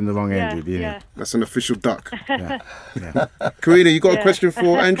talking the wrong end, really. Yeah. That's an official duck. Yeah. Karina, you got a question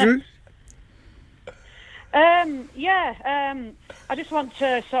for Andrew? I just want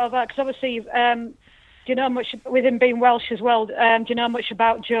to sort of, because obviously, do you know much, with him being Welsh as well, do you know much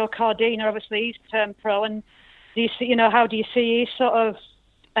about Joe Cordina? Obviously, he's turned pro, and do you see, how do you see his sort of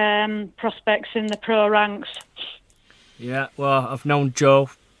prospects in the pro ranks? Yeah, well, I've known Joe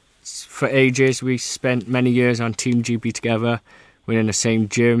for ages. We spent many years on Team GB together. We're in the same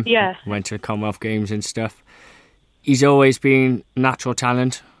gym. Yeah. Went to the Commonwealth Games and stuff. He's always been natural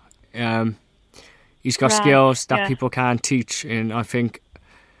talent. He's got skills that people can't teach, and I think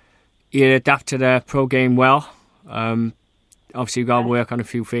he'll adapt to the pro game well. Obviously, you've got to work on a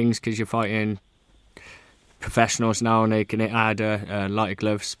few things because you're fighting professionals now, and they can add lighter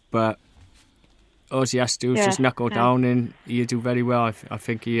gloves. But all he has to do is just knuckle down, and he'll do very well. I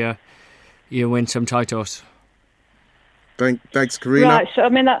think he'll win some titles. Thanks, Karina. Right, so I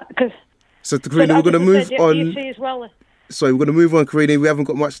mean that because. So, Karina, we're going to move on. You see as well. Sorry, we're going to move on, Karina. We haven't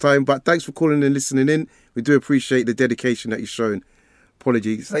got much time, but thanks for calling and listening in. We do appreciate the dedication that you've shown.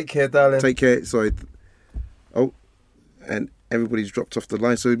 Apologies. Take care, darling. Take care. Sorry. Oh, and everybody's dropped off the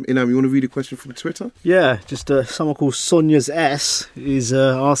line. So, Inam, you want to read a question from Twitter? Yeah, just someone called Sonia's S is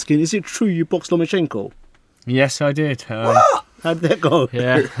asking, is it true you boxed Lomachenko? Yes, I did. What? How'd that go?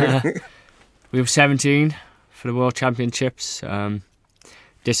 Yeah. We were 17, for the World Championships.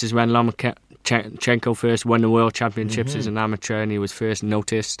 This is when Lomachenko first won the World Championships as an amateur, and he was first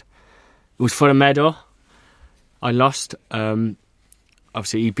noticed. It was for a medal. I lost.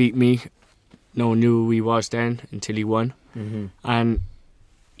 Obviously, he beat me. No one knew who he was then until he won. And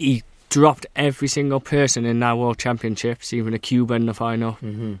he dropped every single person in that World Championships, even a Cuban in the final.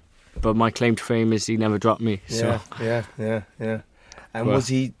 But my claim to fame is he never dropped me. Yeah. And was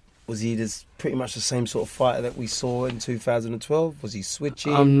he pretty much the same sort of fighter that we saw in 2012? Was he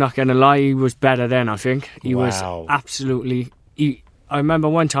switching? I'm not going to lie, he was better then, I think. He was absolutely... I remember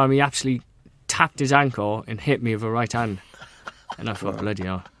one time he actually tapped his ankle and hit me with a right hand. And I thought, bloody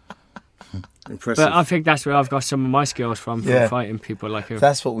hell. Impressive. But I think that's where I've got some of my skills from fighting people like him.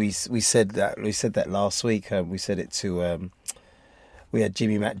 That's what we said that last week. We said it to we had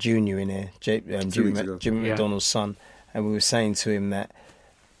Jimmy Matt Jr. in here, Jimmy McDonald's son, and we were saying to him that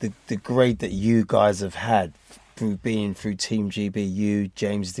the grade that you guys have had through being through Team GB, you,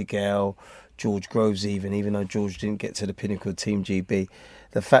 James DeGale, George Groves, even though George didn't get to the pinnacle of Team GB,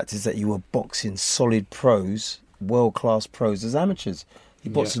 the fact is that you were boxing solid pros, world class pros as amateurs.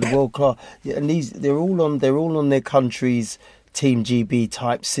 You boxing the world class, and they're all on their country's Team GB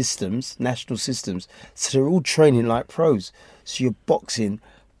type systems, national systems. So they're all training like pros. So you're boxing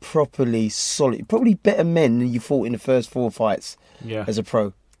properly solid, probably better men than you fought in the first 4 fights as a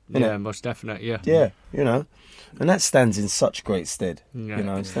pro. Yeah, most definitely. Yeah, and that stands in such great stead. Yeah.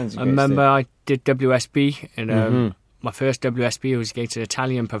 It stands in I great remember stead. I did WSB, and my first WSB was against an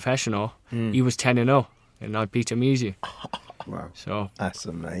Italian professional. He was 10-0, and I beat him easy. Wow. So that's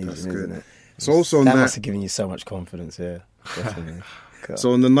amazing, isn't it? So also on that must have given you so much confidence, definitely.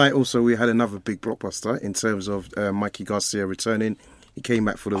 So on the night also we had another big blockbuster in terms of Mikey Garcia returning. He came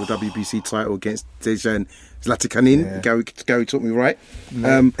back for the WBC title against Dejan Zlatikanin. Gary took me right.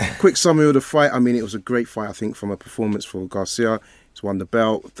 Quick summary of the fight. I mean, it was a great fight, I think, from a performance for Garcia. He's won the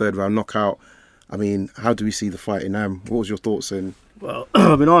belt, 3rd round knockout. I mean, how do we see the fight in What was your thoughts in? Well,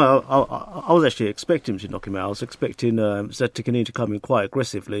 I mean, I was actually expecting him to knock him out. I was expecting Zlatikanin to come in quite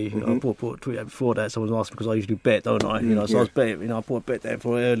aggressively. I put a tweet out before that. Someone asked me because I usually bet, don't I? So I was betting. I put a bet there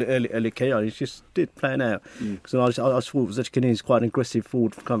for early KO. And it just did plan out. So I thought Zlatikanin is quite an aggressive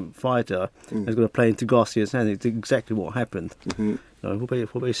forward fighter. He's going to play into Garcia's hands. It's exactly what happened. What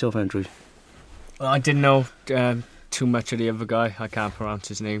about yourself, Andrew? Well, I didn't know too much of the other guy. I can't pronounce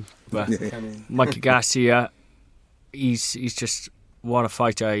his name, but Mikey Garcia, he's just. What a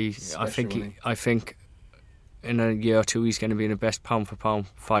fighter! I think in a year or two he's going to be the best pound for pound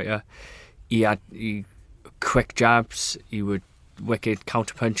fighter. He had quick jabs. He would wicked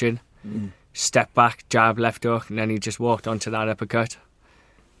counter punching, step back, jab, left hook, and then he just walked onto that uppercut.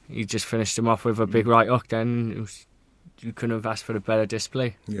 He just finished him off with a big right hook. Then you couldn't have asked for a better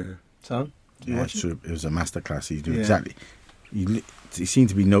display. Yeah. So it was a masterclass. He knew exactly. He seemed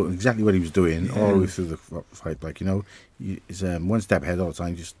to be knowing exactly what he was doing all the way through the fight. He's one step ahead all the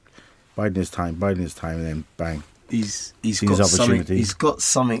time, just biding his time, and then bang. He's got something. He's got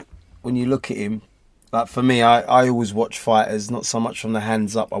something. When you look at him, like for me, I always watch fighters not so much from the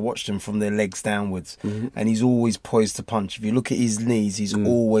hands up. I watch them from their legs downwards, and he's always poised to punch. If you look at his knees, he's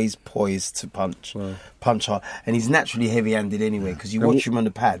always poised to punch hard, and he's naturally heavy-handed anyway. Because you watch him on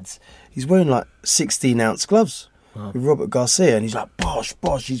the pads, he's wearing like 16-ounce gloves. With Robert Garcia, and he's like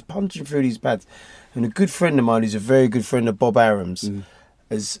bosh, he's punching through these pads. And a good friend of mine, who's a very good friend of Bob Arum's,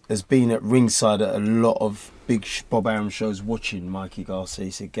 has been at ringside at a lot of big Bob Arum shows watching Mikey Garcia.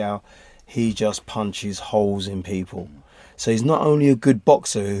 He said, Gal, he just punches holes in people. So he's not only a good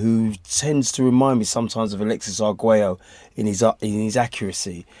boxer who tends to remind me sometimes of Alexis Arguello in his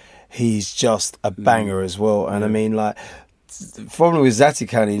accuracy, he's just a banger as well. And I mean, like, the problem with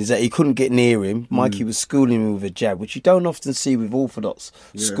Zlatikanin is that he couldn't get near him. Mikey was schooling him with a jab, which you don't often see with orthodox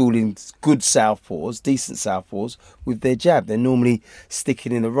schooling good southpaws, decent southpaws, with their jab. They're normally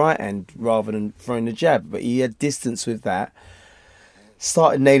sticking in the right hand rather than throwing the jab. But he had distance with that.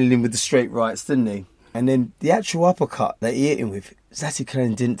 Started nailing him with the straight rights, didn't he? And then the actual uppercut that he hit him with,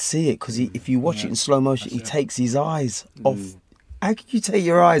 Zlatikanin didn't see it because if you watch it in slow motion, he takes his eyes off. How can you take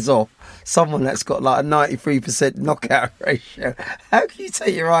your eyes off someone that's got like a 93% knockout ratio? How can you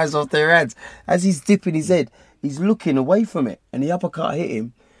take your eyes off their heads? As he's dipping his head, he's looking away from it, and the uppercut hit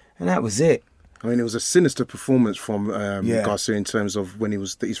him, and that was it. I mean, it was a sinister performance from Garcia in terms of when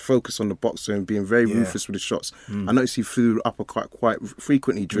he's focused on the boxer and being very ruthless with the shots. I noticed he threw the uppercut quite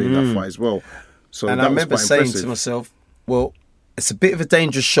frequently during that fight as well. So and I remember saying to myself, well, it's a bit of a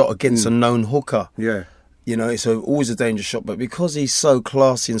dangerous shot against a known hooker. Yeah. You know, it's always a dangerous shot, but because he's so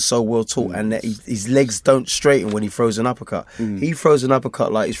classy and so well taught, and that his legs don't straighten when he throws an uppercut. He throws an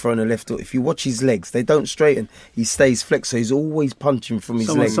uppercut like he's throwing a left hook. If you watch his legs, they don't straighten. He stays flexed, so he's always punching from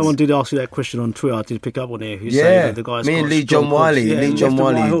his legs. Someone did ask you that question on Twitter. I did pick up on it. Who said the guy's me and Lee John Wiley. Lee John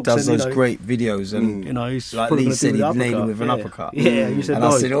Wiley does those great videos, and he's like Lee said, he'd nail him with an uppercut. Yeah, you said and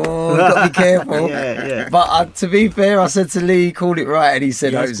I said, oh, you've got to be careful. But to be fair, I said to Lee, he called it right, and he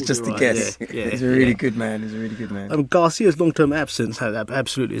said, no, it was just a guess. He's a really good man. Garcia's long-term absence had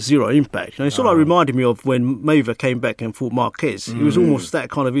absolutely zero impact. You know, it sort of reminded me of when Mayweather came back and fought Marquez. It was almost that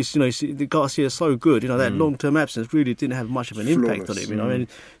kind of, the Garcia's so good. You know, that long-term absence really didn't have much of an impact on him. You know, I mean,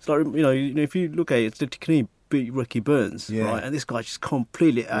 it's like, if you look at it, can he beat Ricky Burns? Right, and this guy's just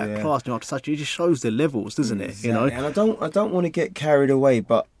completely outclassed him after such. It just shows the levels, doesn't it? You know, and I don't want to get carried away,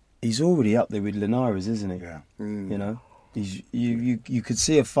 but he's already up there with Linares, isn't he? Yeah. You know. You could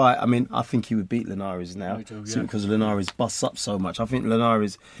see a fight. I mean, I think he would beat Linares now because Linares busts up so much. I think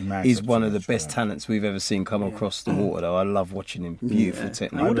Linares is one of the best talents we've ever seen come across the water, though. I love watching him. Beautiful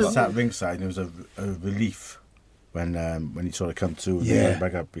technique. I was at ringside and it was a relief when he sort of come to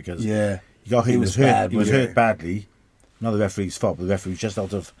back up because he got hit. He was hurt badly. Not the referee's fault, but the referee just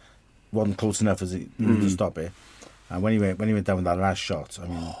wasn't close enough as to stop it. And when he went down with that last shot, I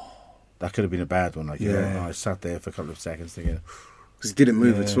mean. That could have been a bad one. I sat there for a couple of seconds thinking... Because he didn't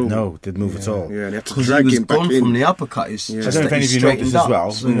move at all. No, didn't move at all. Yeah, and he had to drag him back in. From the uppercut. I don't know if any of you noticed as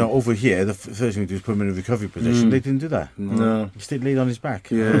well, over here, the first thing we do is put him in a recovery position. They didn't do that. No. He stayed laid on his back.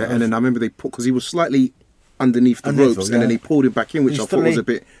 Yeah, and then I remember they put... Because he was slightly underneath the ropes, and then they pulled him back in, which I thought was a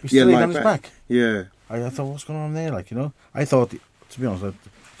bit... He still laid on his back. Yeah. I thought, what's going on there? I thought, to be honest... A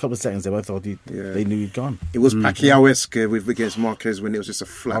couple of seconds there, I thought they knew he'd gone. It was Pacquiao-esque against Marquez when it was just a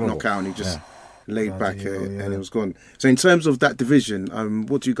flat knockout and he just laid back and it was gone. So in terms of that division,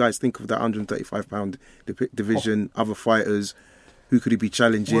 what do you guys think of that 135-pound division? Other fighters, who could he be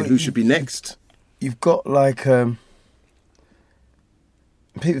challenging? Who should be next? You've got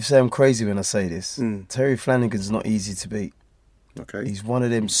people say I'm crazy when I say this. Terry Flanagan's not easy to beat. Okay, he's one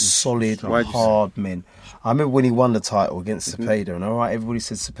of them solid, hard men. I remember when he won the title against Cepeda, and everybody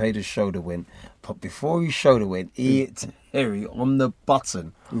said Cepeda's shoulder went, but before his shoulder went, he hit Terry on the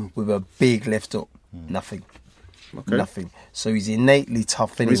button with a big left hook. Nothing. So he's innately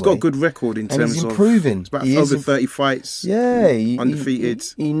tough anyway. He's got a good record in terms of... he's improving. It's about over 30 fights. Yeah. Undefeated.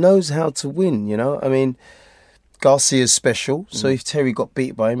 He knows how to win, you know. I mean... Garcia's special, so if Terry got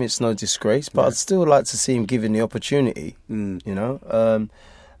beat by him, it's no disgrace. But I'd still like to see him given the opportunity. You know,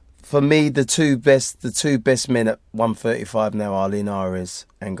 for me, the two best men at 135 now are Linares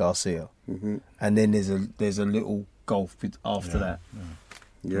and Garcia, and then there's a little gulf after that.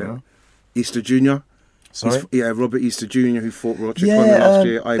 Yeah, you know? Easter Jr. Sorry? Robert Easter Jr. who fought Roger Conner last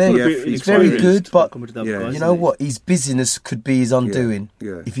year. IBF. He's very good, but you know what? His busyness could be his undoing.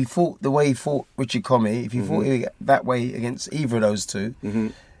 Yeah. If he fought the way he fought Richard Comey, if he fought that way against either of those two,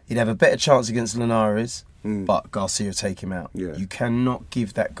 he'd have a better chance against Linares. But Garcia will take him out. You cannot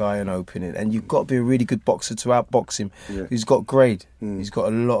give that guy an opening, and you've got to be a really good boxer to outbox him. Who's got grade. He's got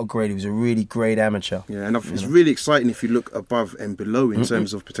a lot of grade. He was a really great amateur. Yeah, and it's really exciting if you look above and below in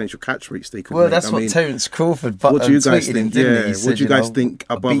terms of potential catch rates they could make. Well, that's what Terence Crawford what do you guys tweeted think? him, didn't he? What do you guys think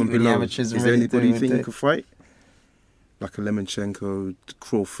above and below? Is there anybody you think you could fight? Like a Lemonchenko,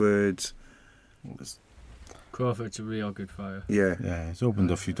 Crawford... Crawford's a real good fighter. Yeah, it's opened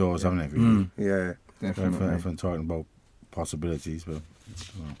a few doors, haven't it? Really? Yeah, definitely. Everyone talking about possibilities, but.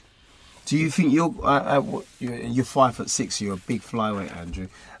 Do you think you're 5'6"? You're a big flyweight, Andrew.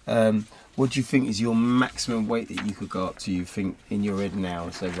 What do you think is your maximum weight that you could go up to? You think in your head now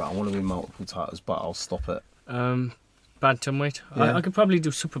and say, right, I want to win multiple titles, but I'll stop at bantamweight. I could probably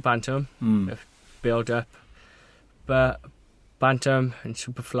do super bantam if build up, but bantam and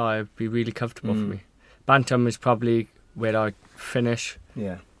super fly would be really comfortable for me. Bantam is probably where I finish.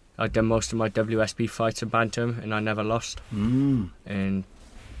 Yeah, I've done most of my WSB fights in bantam, and I never lost. And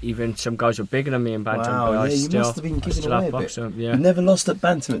even some guys were bigger than me in bantam. Wow, but you must have been giving away a bit. Yeah. You never lost at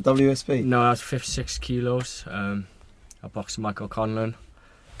bantam at WSB? No, I was 56 kilos. I boxed Michael Conlon.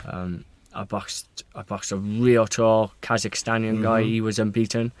 I boxed a real tall Kazakhstanian guy. He was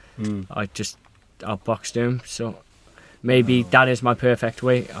unbeaten. I boxed him. So maybe that is my perfect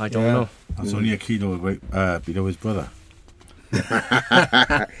weight. I don't know. That's only a kilo below his brother.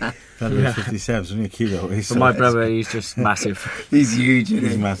 57, only a kilo. For my brother, he's just massive. He's huge.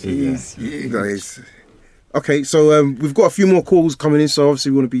 He's massive. He's huge. Okay, so we've got a few more calls coming in, so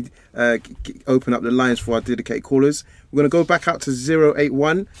obviously we want to be open up the lines for our dedicated callers. We're going to go back out to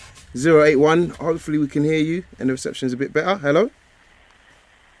 081. Hopefully we can hear you and the reception is a bit better. Hello?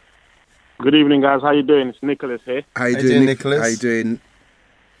 Good evening, guys. How you doing? It's Nicholas here. How you doing, Nicholas? How you doing?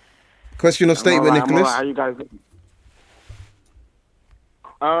 Question or statement, Nicholas? How you guys?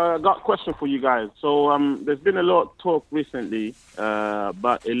 Got a question for you guys. So there's been a lot of talk recently,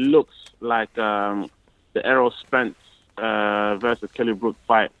 but it looks like the Errol Spence versus Kelly Brook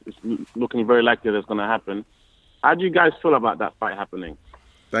fight is looking very likely that's going to happen. How do you guys feel about that fight happening?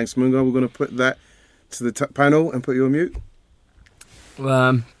 Thanks, Mungo. We're going to put that to the panel and put you on mute.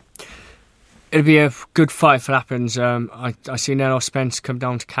 It'll be a good fight if it happens. I seen Errol Spence come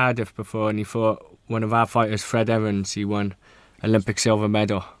down to Cardiff before, and he fought one of our fighters, Fred Evans. He won Olympic silver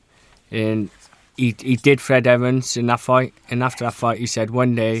medal, and he did Fred Evans in that fight. And after that fight, he said,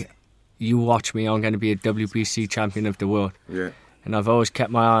 "One day, you watch me. I'm going to be a WBC champion of the world." Yeah. And I've always kept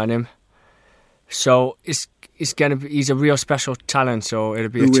my eye on him. So it's going to be. He's a real special talent. So it'll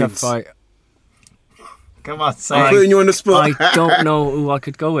be a tough fight. Come on, say I'm putting you on the spot. I don't know who I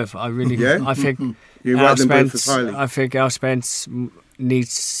could go with. I really, I think you rate them both as highly. I think Errol Spence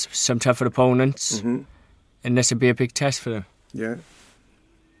needs some tougher opponents, and this would be a big test for them. Yeah,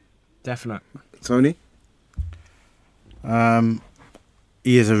 definite. Tony,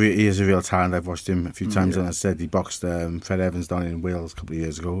 he is a real talent. I've watched him a few times, and I said he boxed Fred Evans down in Wales a couple of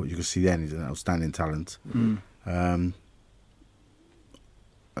years ago. You can see then he's an outstanding talent.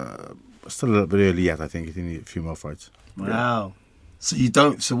 Still a little bit early yet. I think he needs a few more fights. Wow. So you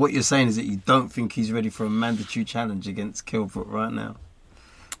don't. So what you're saying is that you don't think he's ready for a mandatory challenge against Kilbrook right now,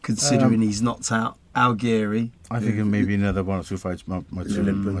 considering he's knocked out Algieri. I think maybe another one or two fights might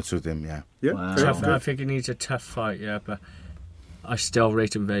suit him. Yeah. Wow. I think he needs a tough fight. Yeah, but I still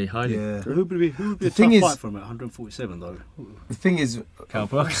rate him very highly. Yeah. Who would be a tough fight for him at 147 though? The thing is,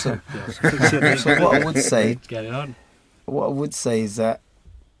 Kilbrook. So what I would say, get it on. What I would say is that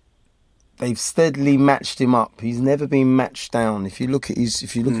they've steadily matched him up. He's never been matched down. If you look at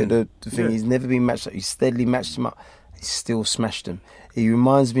the thing, he's never been matched up. He's steadily matched him up. He's still smashed him. He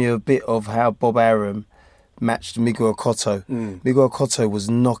reminds me a bit of how Bob Arum matched Miguel Cotto. Miguel Cotto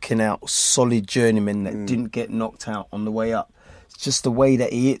was knocking out solid journeymen that didn't get knocked out on the way up. It's just the way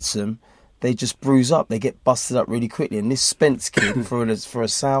that he hits them, they just bruise up. They get busted up really quickly. And this Spence kid, for a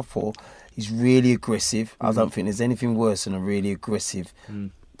southpaw, he's really aggressive. I don't think there's anything worse than a really aggressive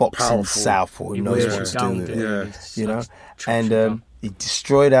boxing southpaw who knows what to do with it. You know, and he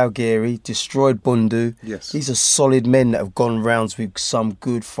destroyed Algieri, destroyed Bundu. Yes, these are solid men that have gone rounds with some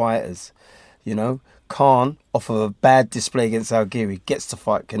good fighters. You know, Khan, off of a bad display against Algieri, gets to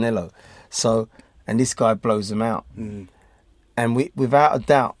fight Canelo. So, and this guy blows him out. And without a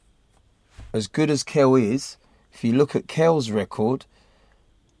doubt, as good as Kell is, if you look at Kell's record,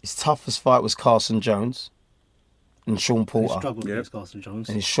 his toughest fight was Carson Jones and Sean Porter. He struggled against Carson Jones.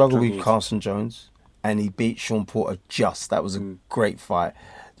 And he struggled with Carson Jones, and he beat Sean Porter just. That was a great fight.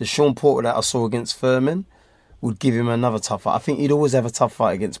 The Sean Porter that I saw against Furman would give him another tough fight. I think he'd always have a tough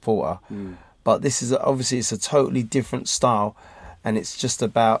fight against Porter. But this is obviously it's a totally different style, and it's just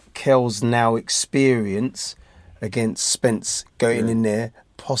about Kell's now experience against Spence going in there,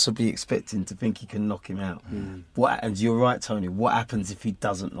 possibly expecting to think he can knock him out. And you're right, Tony. What happens if he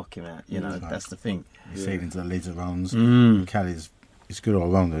doesn't knock him out? You know, that's the thing. He's fading into the later rounds. Kelly's good all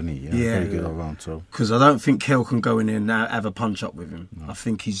round, isn't he? Very good all round. So because I don't think Kell can go in there and now have a punch up with him. I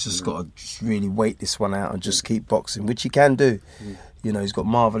think he's just got to just really wait this one out and just keep boxing, which he can do. You know, he's got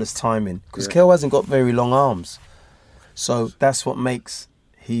marvellous timing because Kell hasn't got very long arms, so that's what makes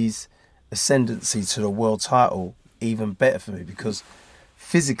his ascendancy to the world title even better for me, because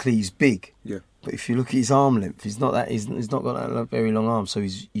physically he's big. But if you look at his arm length, he's not got that very long arm, so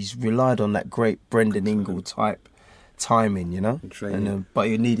he's relied on that great Brendan Ingle type timing, you know. But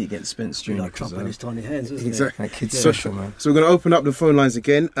you need it against Spence Jr. Like Trump in his tiny hands, isn't exactly. That kid's special, man. So we're going to open up the phone lines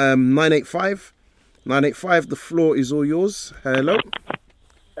again. 985, the floor is all yours. Hello.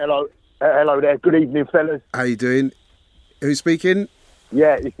 Hello there. Good evening, fellas. How you doing? Who's speaking?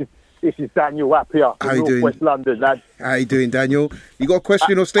 Yeah, this is Daniel Appiah from North West London, lad. How you doing, Daniel? You got a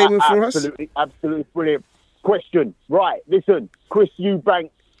question or statement for us? Absolutely brilliant. Question. Right, listen. Chris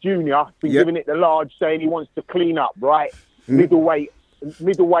Eubanks Jr. been giving it the large, saying he wants to clean up, right? Middleweight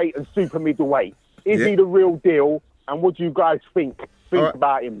and super middleweight. Is he the real deal? And what do you guys think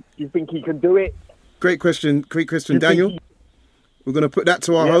about him? Do you think he can do it? Great question, Daniel. We're going to put that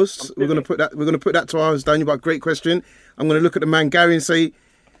to our host. We're going to put that to our host, Daniel. But great question. I'm going to look at the man Gary and say,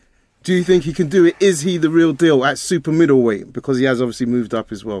 do you think he can do it? Is he the real deal at super middleweight? Because he has obviously moved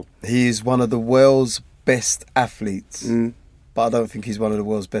up as well. He is one of the world's best athletes, but I don't think he's one of the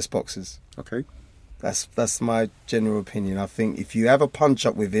world's best boxers. Okay. That's my general opinion. I think if you have a punch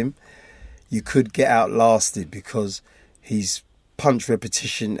up with him, you could get outlasted because he's punch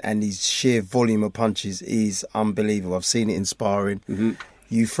repetition and his sheer volume of punches is unbelievable. I've seen it in sparring.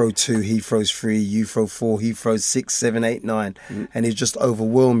 You throw 2, he throws 3. You throw 4, he throws 6, 7, 8, 9, and he'll just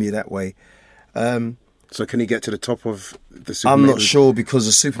overwhelm you that way. So can he get to the top of the super I'm not sure, because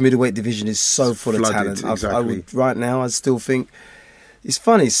the super middleweight division is so full of talent. Exactly. I would, right now, I still think it's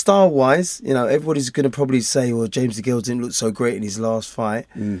funny, style-wise. You know, everybody's going to probably say, "Well, James DeGale didn't look so great in his last fight."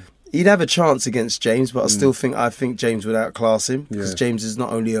 He'd have a chance against James, but I think James would outclass him, because James is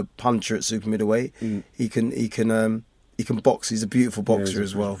not only a puncher at super middleweight, he can box. He's a beautiful boxer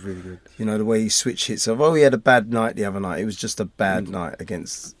as well. Really good. You know, the way he switch hits. Although he had a bad night the other night, it was just a bad night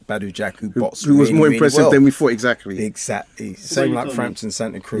against Badu Jack, who boxed who was really, more really impressive well. than we thought. Exactly. Same like Frampton,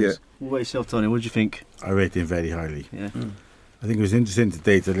 Santa Cruz. Yeah. What about yourself, Tony? What do you think? I rate him very highly. Yeah. I think it was interesting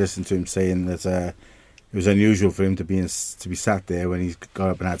today to listen to him saying that it was unusual for him to be sat there when he's got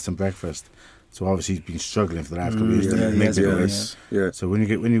up and had some breakfast. So obviously he's been struggling for the last couple of years to make the race. So when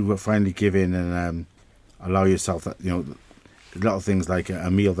you finally give in and allow yourself that, you know, a lot of things like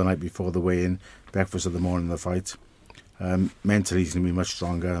a meal the night before the weigh-in, breakfast of the morning of the fight, mentally he's going to be much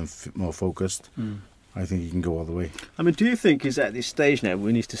stronger and more focused. I think he can go all the way. I mean, do you think he's at this stage now where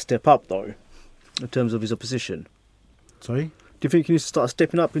he needs to step up, though, in terms of his opposition? Sorry? Do you think he needs to start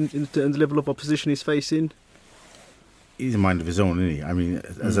stepping up in the level of opposition he's facing? He's a mind of his own, isn't he? I mean,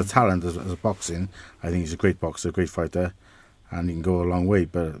 as a talent, as a boxing, I think he's a great boxer, a great fighter, and he can go a long way.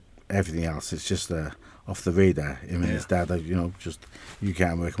 But everything else, it's just off the radar. I mean, his dad, you know, just you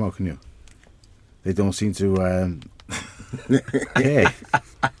can't work him out, can you? They don't seem to. They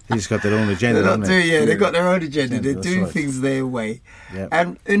just got their own agenda. They've got their own agenda. They're doing things their way. Yep.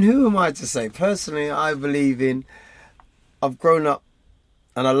 And who am I to say? Personally, I believe in. I've grown up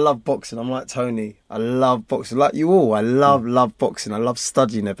and I love boxing. I'm like Tony. I love boxing. Like you all, I love boxing. I love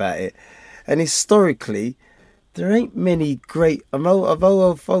studying about it. And historically, there ain't many great...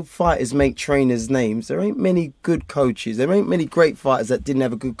 Although fighters make trainers' names, there ain't many good coaches. There ain't many great fighters that didn't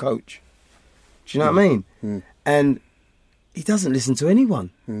have a good coach. Do you know what I mean? And he doesn't listen to anyone.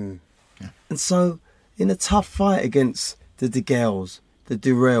 And so, in a tough fight against the DeGales, the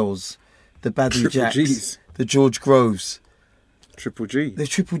Durrells, the Badu Jacks, the George Groves... The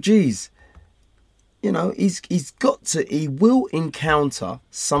Triple G's. You know, he will encounter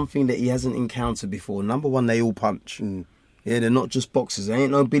something that he hasn't encountered before. Number one, they all punch. Yeah, they're not just boxers. There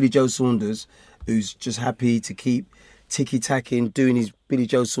ain't no Billy Joe Saunders who's just happy to keep ticky-tacking, doing his Billy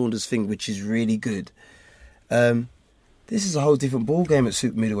Joe Saunders thing, which is really good. This is a whole different ball game at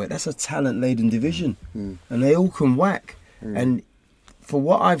super middleweight. That's a talent-laden division. And they all can whack. And for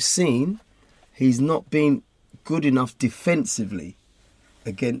what I've seen, he's not been good enough defensively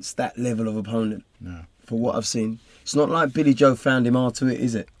against that level of opponent. No. For what I've seen, it's not like Billy Joe found him hard to it,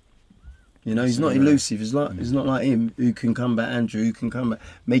 is it? You know, he's not elusive. He's not like him, who can combat Andrew, who can combat,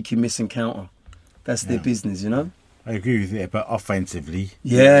 make you miss and counter. That's their business, you know. I agree with you, but offensively,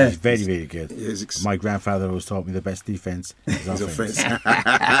 he's very, very good. My grandfather always taught me the best defence is offence.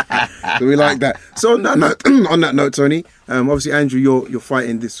 So we like that. So on that note, Tony, obviously Andrew, you're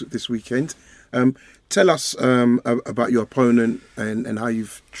fighting this weekend. Tell us about your opponent and how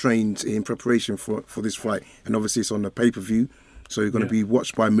you've trained in preparation for this fight. And obviously it's on the pay-per-view, so you're going to be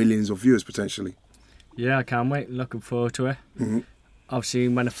watched by millions of viewers potentially. Yeah, I can't wait. Looking forward to it. Obviously,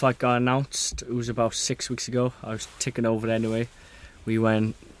 when the fight got announced, it was about 6 weeks ago. I was ticking over it anyway. We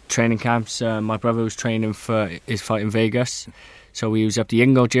went training camps. My brother was training for his fight in Vegas. So we was up the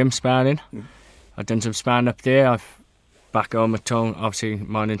Ingo gym sparring. I've done some sparring up there. I've back home at Tony, obviously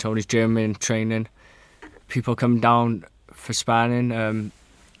mine and Tony's gym and training. People come down for sparring,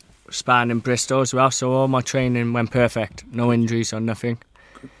 sparring in Bristol as well, so all my training went perfect, no injuries or nothing.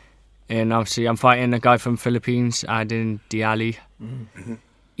 And obviously I'm fighting a guy from Philippines, Adin Diali.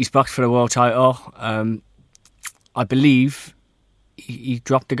 He's boxed for the world title. I believe he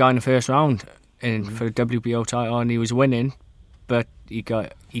dropped the guy in the first round for the WBO title, and he was winning, but he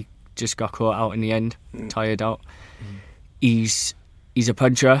just got caught out in the end, tired out. He's a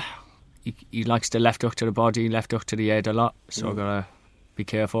puncher. He likes the left hook to the body, left hook to the head a lot, so I've got to be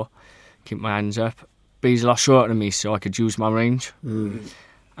careful, keep my hands up. But he's a lot shorter than me, so I could use my range.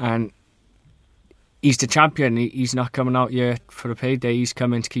 And he's the champion. He's not coming out here for a payday. He's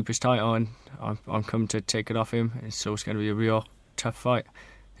coming to keep his title, and I'm coming to take it off him. And so it's going to be a real tough fight.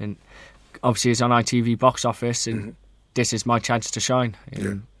 And obviously it's on ITV box office, and this is my chance to shine.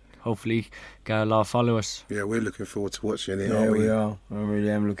 And hopefully get a lot of followers. Yeah, we're looking forward to watching it. Yeah, we are. I really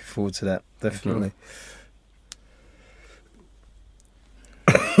am looking forward to that. Definitely.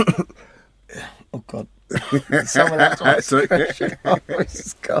 Oh God! Someone had to ask a question. Oh,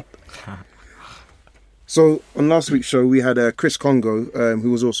 God. So on last week's show, we had Chris Congo,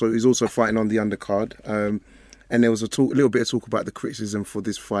 who's also fighting on the undercard, and there was a little bit of talk about the criticism for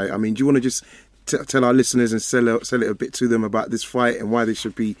this fight. I mean, do you want to just tell our listeners and sell it a bit to them about this fight and why they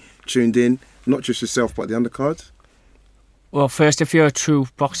should be tuned in, not just yourself but the undercard? Well, first, if you're a true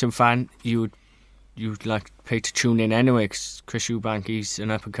boxing fan, you'd like pay to tune in anyway, because Chris Eubank, he's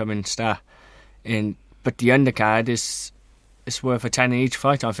an up and coming star, but the undercard is. It's worth a tenner each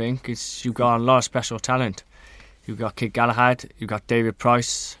fight, I think. You've got a lot of special talent. You've got Kid Galahad, you've got David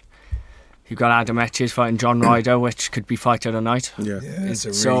Price, you've got Adam Etches fighting John Ryder, which could be fight of the night. Yeah, it's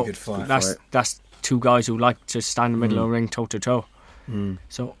a really good fight. That's two guys who like to stand in the middle of the ring toe to toe.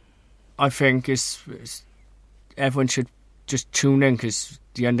 So I think everyone should just tune in, because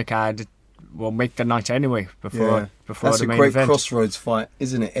the undercard will make the night anyway before that's the main event. That's a great crossroads fight,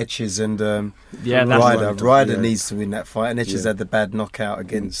 isn't it? Etches and Ryder. Ryder needs to win that fight, and Etches had the bad knockout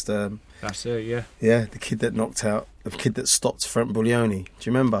against. That's it, yeah. Yeah, the kid that knocked out, the kid that stopped Frank Buglioni. Do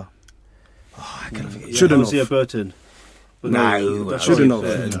you remember? Oh, I can't forget. Chudinov. Burton. No,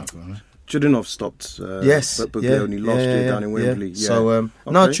 Chudinov stopped. Buglioni last year down in Wembley. Yeah. So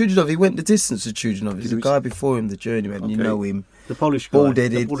no, Chudinov. He went the distance with Chudinov. He's a guy before him, the journeyman. You know him. The Polish guy.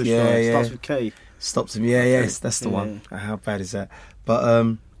 Bald-headed. Guy. Starts with K. Stops him. Yes, that's the one. How bad is that?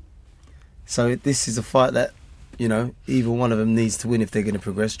 But so this is a fight that, you know, either one of them needs to win if they're going to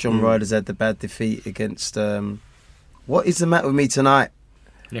progress. John Ryder's had the bad defeat against. What is the matter with me tonight?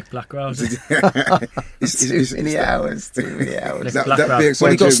 Nick Blackwell. Too many hours.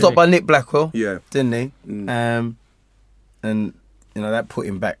 Well, he got stopped by Nick Blackwell. Yeah, didn't he? And you know that put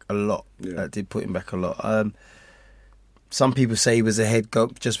him back a lot. Yeah. That did put him back a lot. Some people say he was ahead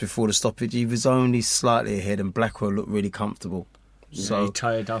just before the stoppage. He was only slightly ahead, and Blackwell looked really comfortable. Yeah, so he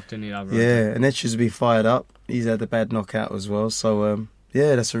tired up, didn't he? Yeah, and Etches will be fired up. He's had a bad knockout as well. So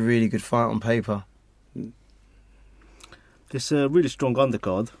that's a really good fight on paper. It's a really strong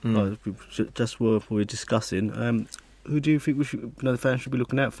undercard. Just what we're discussing. Who do you think the fans should be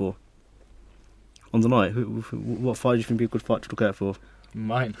looking out for on the night? What fight do you think would be a good fight to look out for?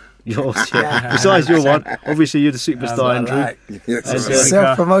 Mine. Yours, yeah. Besides your one, obviously you're the superstar, Andrew.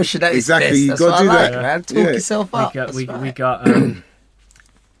 Self-promotion, that is exactly. Best. You got to do that, man. Talk yourself up. We got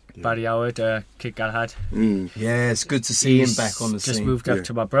Barry Howard, Kid Galahad. Yeah, it's good to see him back on the scene. Just moved up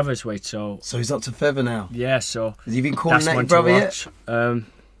to my brother's weight, so he's up to feather now. Yeah, so have you been calling that your brother yet?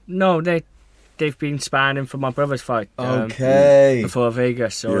 No, they've been sparring for my brother's fight. Before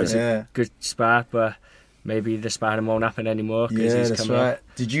Vegas, so it's a good spar, but maybe the sparring won't happen anymore. Yeah, that's right.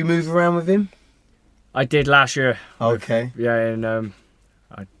 Did you move around with him? I did last year. Okay. And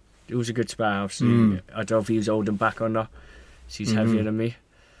it was a good spar. Obviously, I don't know if he was holding back or not. He's heavier than me.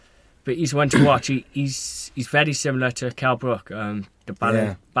 But he's one to watch. He's very similar to Cal Brook.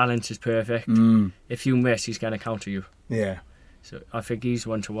 The balance is perfect. If you miss, he's going to counter you. Yeah. So I think he's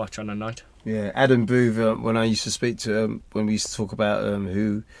one to watch on the night. Yeah, Adam Booth, when I used to speak to him, when we used to talk about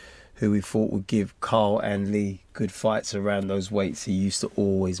who we thought would give Carl and Lee good fights around those weights, he used to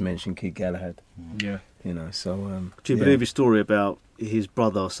always mention Kid Galahad. Yeah. You know, so... do you believe his story about his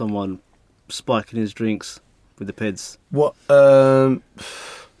brother, someone spiking his drinks with the peds? What...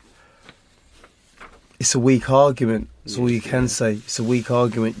 It's a weak argument. That's all you can say. It's a weak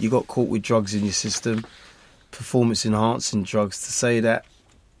argument. You got caught with drugs in your system, performance-enhancing drugs. To say that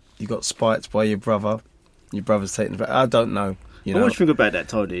you got spiked by your brother's taking the... I don't know. What do you think about that,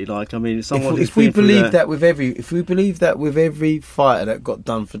 Tony? Like, I mean, if we believe that with every fighter that got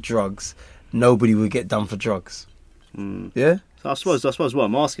done for drugs, nobody would get done for drugs. Yeah. So I suppose what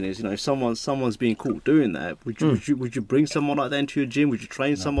I'm asking is, you know, if someone's being caught doing that, would you bring someone like that into your gym? Would you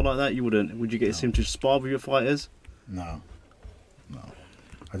train someone like that? You wouldn't. Would you get him to spar with your fighters? No.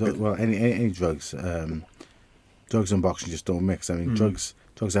 I don't. Well, any drugs, drugs and boxing just don't mix. I mean, drugs.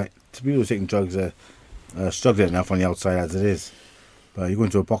 To people taking drugs are struggling enough on the outside as it is. But you go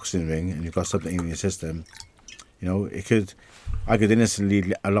into a boxing ring and you've got something in your system, you know, I could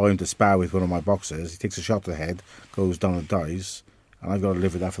innocently allow him to spar with one of my boxers. He takes a shot to the head, goes down and dies, and I've got to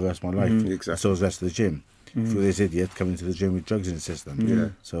live with that for the rest of my life. Exactly. So is the rest of the gym. For this idiot coming to the gym with drugs in his system. Yeah.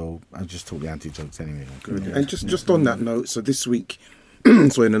 So I'm just totally anti-drugs anyway. Good. And just on that note, so this week, in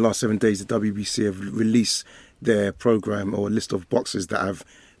the last 7 days, the WBC have released their program or list of boxers that have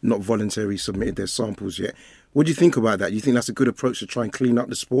not voluntarily submitted their samples yet. What do you think about that? You think that's a good approach to try and clean up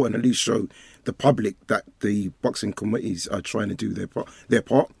the sport and at least show the public that the boxing committees are trying to do their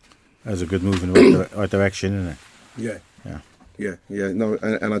part? That's a good move in the right direction, isn't it? Yeah. No,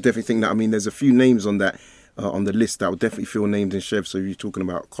 and I definitely think that. I mean, there's a few names on that on the list that will definitely feel named in Chev. So you're talking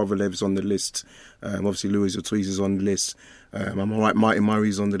about Kovalev's on the list. Obviously, Louis Ortiz is on the list. I'm right, Martin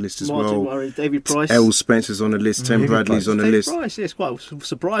Murray's on the list as well. Murray, David Price. L. Spencer's on the list. Tim Bradley's on the list. David Price, yeah, it's quite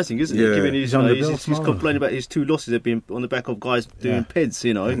surprising, isn't it? Given he's complaining about his 2 losses have been on the back of guys doing PEDs,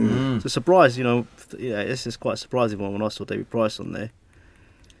 you know. It's a surprise, you know. Yeah, it's just quite a surprising one when I saw David Price on there.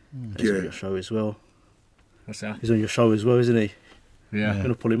 He's on your show as well. What's that? He's on your show as well, isn't he? Yeah. I'm going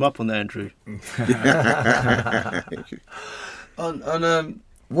to pull him up on that, Andrew.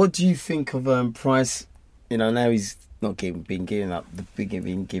 What do you think of Price? You know, now he's not being given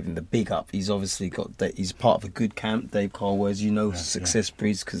the big up. He's obviously he's part of a good camp. Dave Carl, as you know, success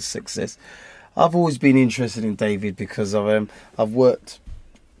breeds success. I've always been interested in David because I've worked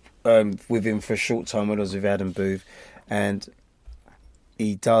with him for a short time when I was with Adam Booth, and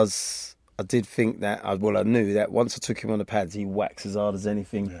he does. I did think that, I knew that once I took him on the pads, he whacks as hard as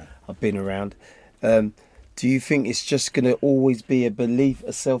anything I've been around. Do you think it's just going to always be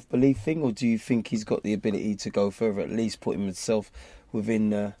a self-belief thing, or do you think he's got the ability to go further, at least put himself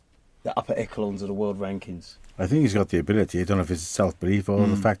within the upper echelons of the world rankings? I think he's got the ability. I don't know if it's self-belief or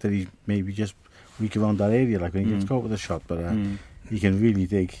the fact that he's maybe just weak around that area, like when he gets caught with a shot, but he can really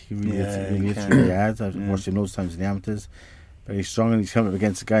dig. He really hits really hard. I've watched him those times in the amateurs. Very strong, and he's coming up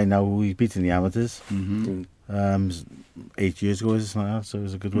against a guy now who he's beaten in the amateurs 8 years ago, isn't it? So it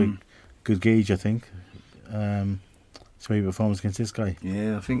was a good gauge, I think. So maybe performance against this guy.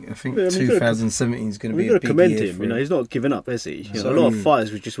 Yeah, I think 2017 is going to be a big commend year him. for You know, he's not giving up, is he? You know, a lot of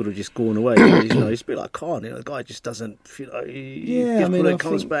fighters would just gone away. You know, he's a bit like Khan. You know, the guy just doesn't. You know,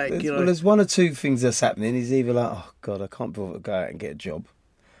 comes back. You know, there's one or two things that's happening. He's either like, oh God, I can't bother to go out and get a job.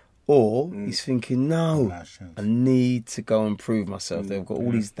 Or he's thinking, no, I need to go and prove myself. They've got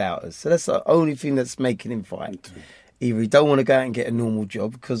all these doubters. So that's the only thing that's making him fight. Either he don't want to go out and get a normal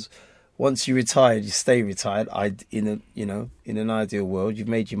job, because once you retire, you stay retired. In an ideal world, you've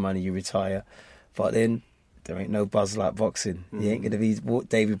made your money, you retire. But then there ain't no buzz like boxing. You ain't going to be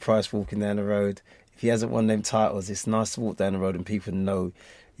David Price walking down the road. If he hasn't won them titles, it's nice to walk down the road and people know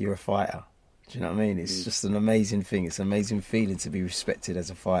you're a fighter. Do you know what I mean? It's just an amazing thing. It's an amazing feeling to be respected as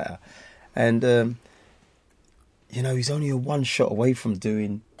a fighter. And, he's only a one shot away from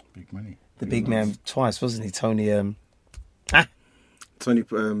doing big money. The big man twice, wasn't he? Tony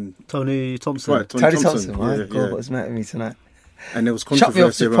Thompson. Right, Tony Thompson. My God, what's the matter with me tonight? And there was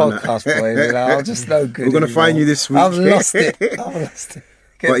controversy around that. Shut me off the podcast, boy. I'm just no good. We're going to find you this week. I've lost it.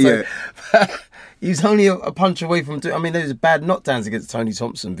 But he was only a punch away from doing... I mean, there was bad knockdowns against Tony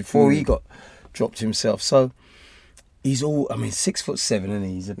Thompson before he got dropped himself. So he's 6'7", isn't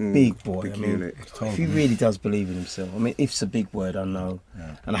he? He's a big boy. Big unit. If he really does believe in himself. I mean, if's a big word, I know.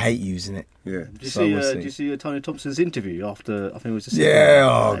 Yeah. And I hate using it. Yeah. Did you see Tony Thompson's interview after, I think it was the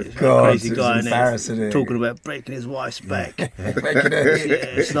God. Crazy guy embarrassing, talking about breaking his wife's back.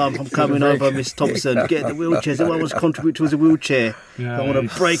 So I'm coming over, Miss Thompson, get the wheelchair. Everyone wants to contribute towards a wheelchair. I want to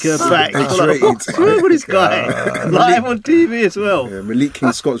break her back. What's wrong with this guy? Live on TV as well. Yeah, Malik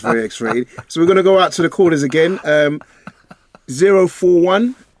King Scott's very X-rated. So we're going to go out to the callers again.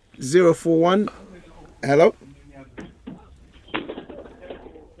 041. Hello.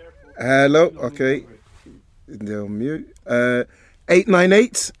 Okay. They'll mute.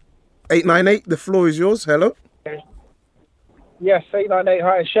 898. The floor is yours. Hello. Yes, 898.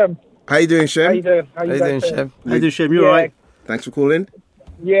 Hi, Shem. How you doing, Shem? How you doing? How you doing, Shem? You all right? Thanks for calling.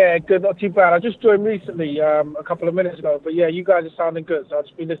 Yeah, good. Not too bad. I just joined recently, a couple of minutes ago. But yeah, you guys are sounding good. So I've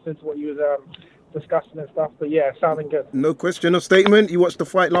just been listening to what you was discussing and stuff. But yeah, sounding good. No question of statement. You watched the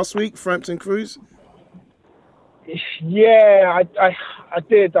fight last week, Frampton Cruz? Yeah, I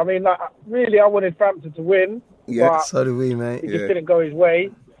did. I mean, really, I wanted Frampton to win. Yeah, but so do we, mate. It just didn't go his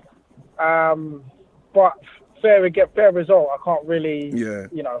way. But fair result. I can't really,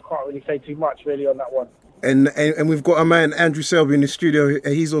 can't really say too much really on that one. And we've got a man, Andrew Selby, in the studio.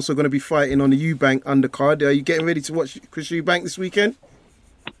 He's also going to be fighting on the Eubank undercard. Are you getting ready to watch Chris Eubank this weekend?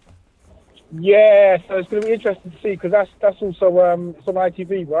 Yeah, so it's going to be interesting to see, because that's also it's on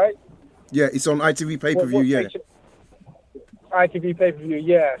ITV, right? Yeah, it's on ITV pay-per-view, yeah. ITV pay-per-view,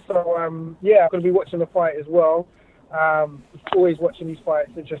 yeah. So, I'm going to be watching the fight as well. Always watching these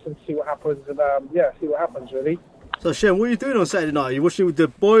fights. Interesting to see what happens, and see what happens, really. So, Shem, what are you doing on Saturday night? Are you watching it with the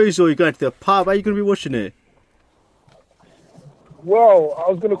boys, or are you going to the pub? How are you going to be watching it? Well, I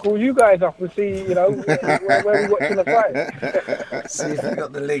was going to call you guys up and see, where we're watching the fight. See if we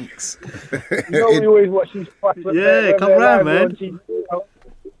got the links. We always watch these fights. Yeah, come round, man.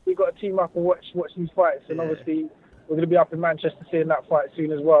 We've got to team up and watch these fights. And obviously, we're going to be up in Manchester seeing that fight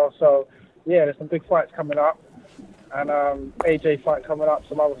soon as well. So, yeah, there's some big fights coming up. And AJ fight coming up,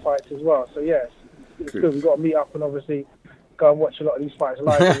 some other fights as well. So, yes, it's good. We've got to meet up and obviously go and watch a lot of these fights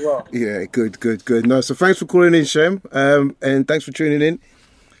live as well. Yeah, good. No, so thanks for calling in, Shem, and thanks for tuning in.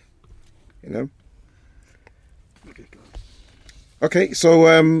 You know. Okay,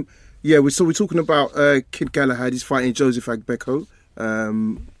 so we're talking about Kid Galahad. He's fighting Joseph Agbeko.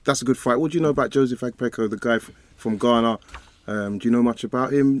 That's a good fight. What do you know about Joseph Agbeko, the guy from Ghana? Do you know much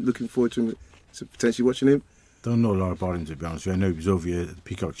about him? Looking forward to potentially watching him. Don't know a lot about him, to be honest with you. I know he was over here at the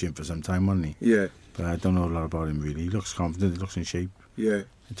Peacock Gym for some time, wasn't he? Yeah. But I don't know a lot about him, really. He looks confident, he looks in shape. Yeah.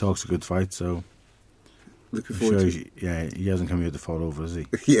 He talks a good fight, so... Looking forward to it. He hasn't come here to fall over, has he?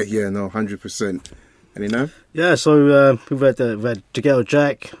 No, 100%. Any now? Yeah, so we've had Jigel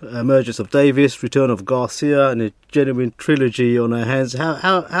Jack, emergence of Davis, return of Garcia, and a genuine trilogy on our hands.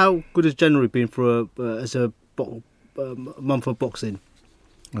 How good has January been for as a month of boxing?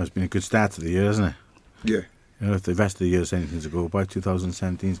 Well, it's been a good start to the year, hasn't it? Yeah. You know, if the rest of the year is anything to go by,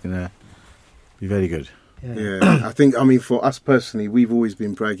 2017 is going to be very good. Yeah, I think, for us personally, we've always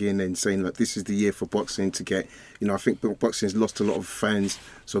been bragging and saying that this is the year for boxing to get, I think boxing has lost a lot of fans.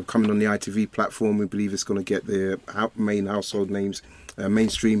 So coming on the ITV platform, we believe it's going to get the main household names,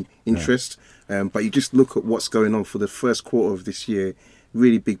 mainstream interest. Yeah. But you just look at what's going on for the first quarter of this year,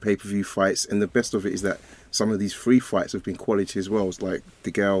 really big pay-per-view fights. And the best of it is that some of these free fights have been quality as well. It's like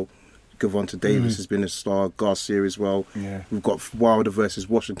DeGale, Gervonta Davis has been a star, Garcia as well. Yeah. We've got Wilder versus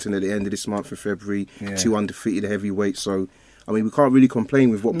Washington at the end of this month in February, 2 undefeated heavyweights. So, we can't really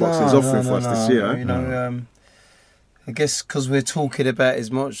complain with what boxing's offering for us this year. I guess because we're talking about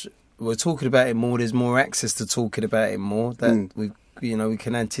it more. There's more access to talking about it more. That we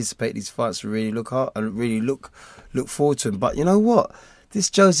can anticipate these fights and really look look forward to them. But you know what? This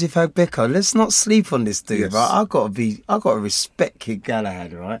Joseph Agbeko, let's not sleep on this dude, yes. right? I gotta respect Kid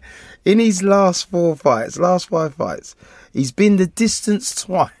Galahad, right? In his last 5 fights, he's been the distance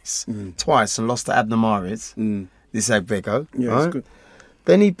twice and lost to Abner Mares. This Agbeko, yeah, right? that's good.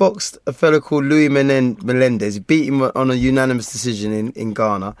 Then he boxed a fellow called Louis Melendez. He beat him on a unanimous decision in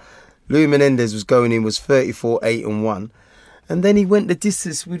Ghana. Louis Melendez was 34-8-1, and then he went the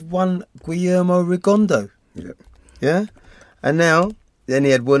distance with one Guillermo Rigondo. Yeah, and now. Then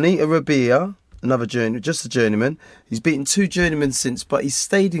he had Juanita Rabia, just a journeyman. He's beaten 2 journeymen since, but he's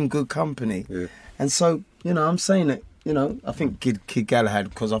stayed in good company. Yeah. And so, I'm saying that, I think Kid Galahad,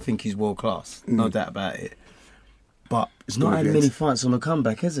 because I think he's world class, no doubt about it. But he's not had many fights on the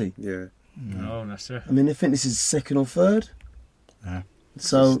comeback, has he? Yeah. No, that's it. I think this is second or third. Yeah.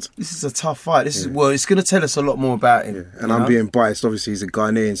 So this is a tough fight. It's going to tell us a lot more about him. Yeah. And I'm being biased. Obviously, he's a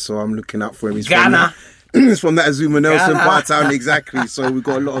Ghanaian, so I'm looking up for him. He's Ghana. It's from that Azuma Nelson part of town, exactly. So we've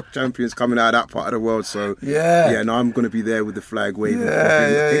got a lot of champions coming out of that part of the world. So I'm going to be there with the flag waving.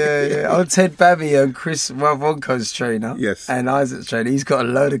 Yeah. I'm Ted Babby and Chris Ronco's trainer. Yes. And Isaac's trainer. He's got a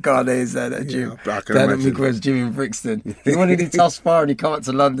load of Ghanaians down at gym. Down at Miguel's gym in Brixton. If you wanted to tough spar and you come up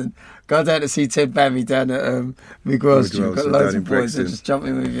to London, go down to see Ted Babby down at Miguel's gym. Got loads of boys that just jump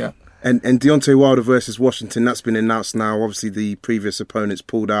in with you. And Deontay Wilder versus Washington, that's been announced now. Obviously, the previous opponents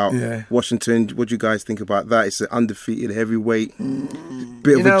pulled out. Yeah. Washington, what do you guys think about that? It's an undefeated heavyweight.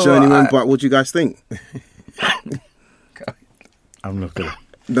 Bit of a journeyman, but what do you guys think? I'm not good.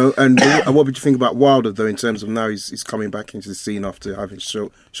 No, and what would you think about Wilder, though, in terms of now he's coming back into the scene after having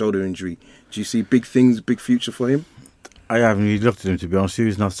shoulder injury? Do you see big things, big future for him? I haven't really looked at him, to be honest. He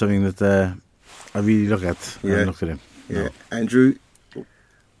was not something that I really look at. I haven't looked at him. Yeah. No. Andrew?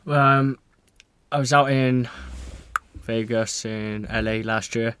 I was out in Vegas in LA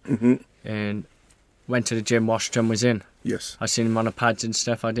last year and went to the gym Washington was in. Yes. I seen him on the pads and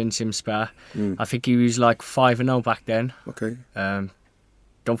stuff. I didn't see him spar. I think he was like 5-0 back then. Okay.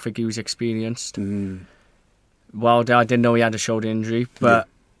 Don't think he was experienced. Wilder, I didn't know he had a shoulder injury, but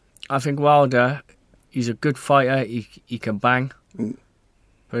I think Wilder, he's a good fighter. He can bang.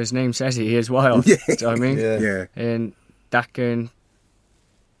 But his name says he is wild. Do you know what I mean? Yeah. And that can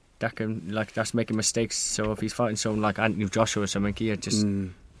that's making mistakes. So if he's fighting someone like Anthony Joshua or something, he'd just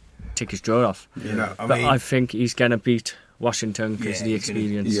take his jaw off. I think he's gonna beat Washington because of the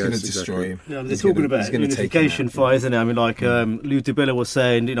experience. He's going to destroy him. Yeah, they're talking about a unification fight, isn't it? Like Lou DiBella was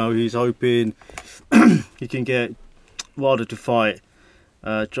saying, he's hoping he can get Wilder to fight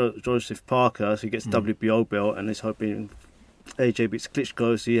Joseph Parker, so he gets the WBO belt, and he's hoping AJ beats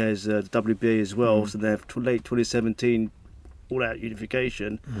Klitschko, so he has the WBA as well. So they have late 2017 all-out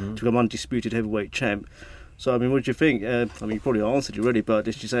unification to become undisputed heavyweight champ. So, what do you think? You probably answered it already, but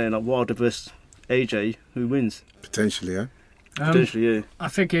just saying like Wilder versus AJ, who wins? Potentially, yeah. Potentially, yeah. I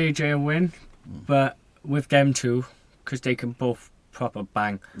think AJ will win, but with them two, because they can both proper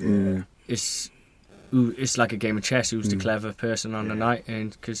bang, it's like a game of chess. Who's the clever person on the night?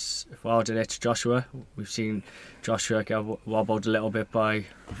 And because Wilder hits Joshua, we've seen Joshua get wobbled a little bit by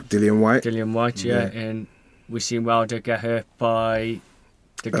Dillian White. And we've seen Wilder get hurt by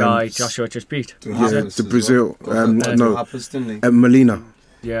the guy Joshua just beat. The Brazil. No, Molina.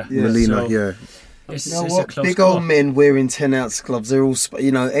 Yeah. Molina. So, It's a close big call. old men wearing 10-ounce gloves. They're all,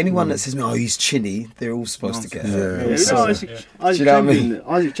 anyone that says, "Oh, he's chinny," they're all supposed to get hurt. Isaac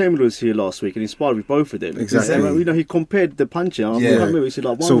Chamberlain was here last week and he sparred with both of them. Exactly. He compared the puncher. He said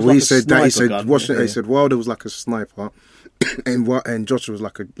like one so was he like said a that. He sniper said gun. he said Wilder was like a sniper, and Joshua was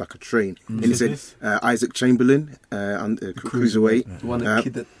like a train. And he said Isaac Chamberlain, cruiserweight, The one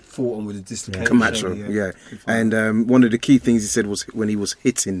kid that fought on with a dislocated Camacho. And one of the key things he said was when he was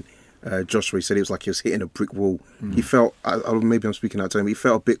hitting Joshua, he said it was like he was hitting a brick wall. He felt, maybe I'm speaking out to him, he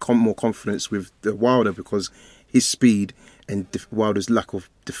felt a bit more confidence with Wilder because his speed and Wilder's lack of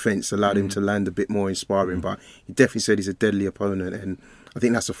defence allowed him to land a bit more in sparring. But he definitely said he's a deadly opponent, and I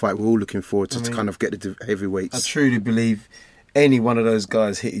think that's a fight we're all looking forward to kind of get the heavyweights. I truly believe any one of those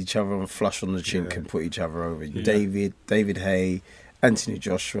guys hit each other and flush on the chin can put each other over. David Haye, Anthony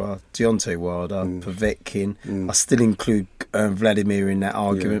Joshua, Deontay Wilder, Povetkin. I still include Vladimir in that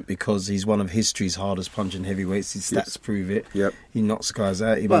argument because he's one of history's hardest punching heavyweights. His stats prove it. He knocks guys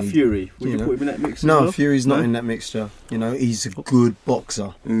out. But Fury, would you put him in that mix? No, Fury's not in that mixture. He's a good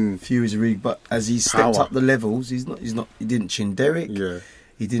boxer. Fury's a really, but as he stepped up the levels, he didn't chin Derek.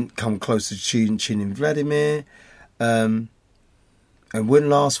 He didn't come close to chinning Vladimir. And when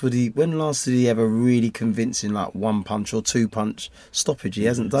last did he have a really convincing like one punch or two punch stoppage? He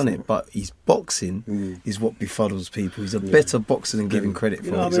hasn't done it, but his boxing is what befuddles people. He's a better boxer than giving credit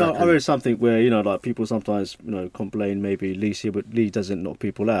for. I read something where like people sometimes complain maybe Lee's here, but Lee doesn't knock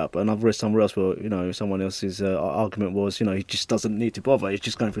people out. But I've read somewhere else where someone else's argument was he just doesn't need to bother. He's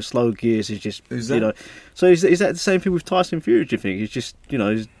just going for slow gears. He's just So is that the same thing with Tyson Fury? Do you think he's just he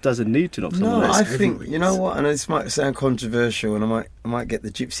doesn't need to knock someone out? I think what, and this might sound controversial, and I might get the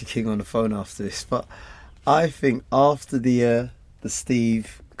Gypsy King on the phone after this, but I think after the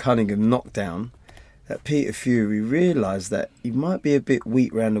Steve Cunningham knockdown, that Peter Fury realised that he might be a bit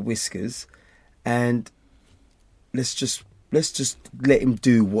weak round the whiskers, and let's just let him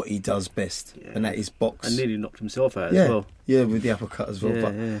do what he does best, and that is box. And nearly knocked himself out as well. Yeah, with the uppercut as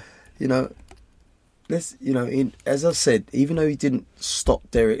well. Let's as I said, even though he didn't stop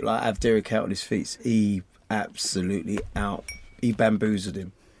Derek, have Derek out on his feet, he absolutely he bamboozled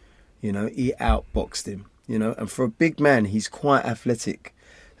him. He outboxed him. And for a big man, he's quite athletic,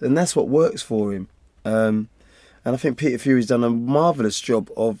 and that's what works for him. And I think Peter Fury's done a marvellous job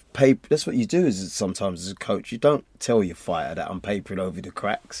of paper. That's what you do sometimes as a coach. You don't tell your fighter that I'm papering over the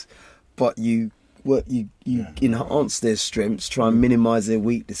cracks, but you enhance their strengths, try and minimise their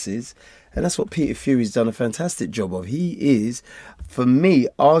weaknesses. And that's what Peter Fury's done a fantastic job of. He is, for me,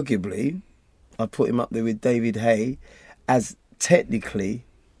 arguably, I put him up there with David Haye as technically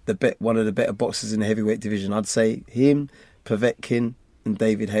one of the better boxers in the heavyweight division. I'd say him, Povetkin and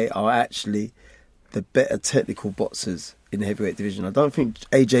David Haye are actually the better technical boxers in the heavyweight division. I don't think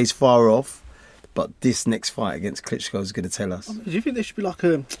AJ's far off, but this next fight against Klitschko is going to tell us. Do you think there should be like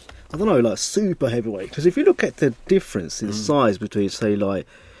super heavyweight? Because if you look at the difference in size between, say, like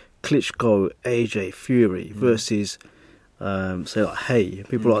Klitschko, AJ, Fury versus say like Haye,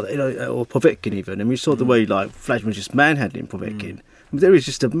 people like or Povetkin even, and we saw the way like Flash was just manhandling Povetkin. I mean, there is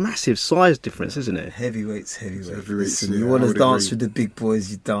just a massive size difference, isn't it? Heavyweights. Listen, you want to dance with the big boys,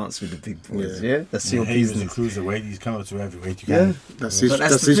 you dance with the big boys. Yeah, that's your business. He was a cruiserweight. He's come up to heavyweight. That's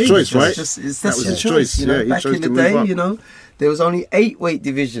his choice, right? That's his choice. Back in the day, there was only 8 weight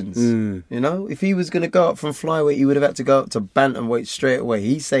divisions. If he was going to go up from flyweight, he would have had to go up to bantamweight straight away.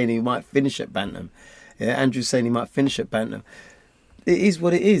 He's saying he might finish at bantam. Yeah, Andrew's saying he might finish at bantam. It is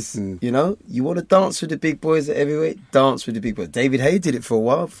what it is. You want to dance with the big boys at heavyweight, dance with the big boys. David Haye did it for a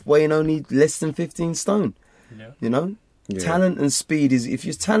while, weighing only less than 15 stone. Talent and speed if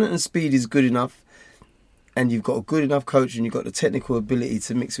your talent and speed is good enough, and you've got a good enough coach and you've got the technical ability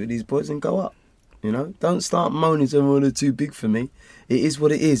to mix with these boys and go up. Don't start moaning they're too big for me. It is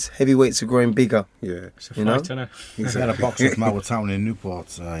what it is. Heavyweights are growing bigger. Yeah, it's a fact, isn't it? He's had a boxer from our town in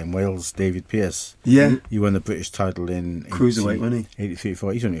Newport, in Wales, David Pearce. Yeah. He won the British title in cruiserweight, wasn't he?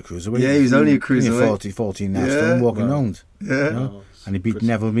 83-4. He's only a cruiserweight. Yeah, he was only a cruiserweight. 14 now, still walking around. Yeah. And he beat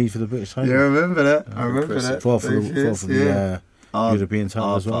Neville Mead for the British title. Yeah, I remember that. Fought for the European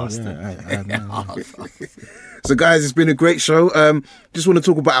title as well. So, guys, it's been a great show. Just want to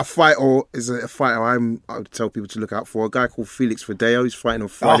talk about a fight, or is it a fight I would tell people to look out for? A guy called Felix Verdejo. He's fighting on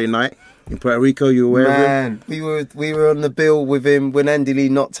Friday night in Puerto Rico. You aware of him? We were on the bill with him when Andy Lee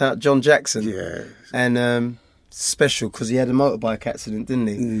knocked out John Jackson. Yeah. And special because he had a motorbike accident, didn't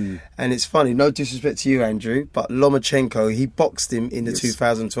he? And it's funny, no disrespect to you, Andrew, but Lomachenko, he boxed him in the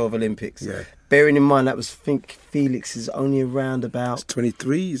 2012 Olympics. Yeah. Bearing in mind, I think Felix is only around about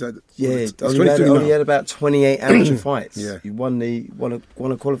 23. Is that? Yeah, only had about 28 amateur fights. Yeah, he won a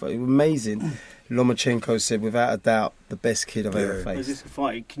qualifier. It was amazing. Lomachenko said, without a doubt, the best kid I've ever faced. Is this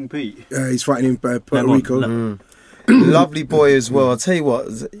fighting King Pete? He's fighting in Puerto Rico. Lovely boy as well. I'll tell you what,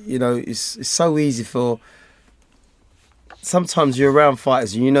 it's so easy for. Sometimes you're around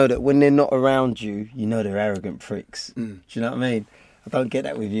fighters and you know that when they're not around you, you know they're arrogant pricks. Do you know what I mean? I don't get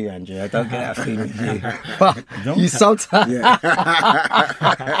that with you, Andrew. I don't get that feeling with you. But you sometimes...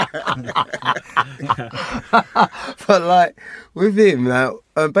 But like, with him now,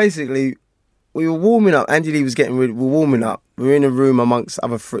 basically, we were warming up. Andy Lee was getting ready. We were warming up. We were in a room amongst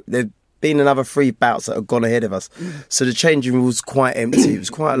other... There'd been another 3 bouts that had gone ahead of us. So the changing room was quite empty. It was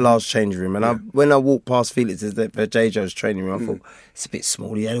quite a large changing room. And when I walked past Felix's, Verdejo's training room, I thought, it's a bit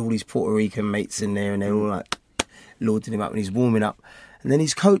small. He had all these Puerto Rican mates in there and they were all like lording him up and he's warming up. And then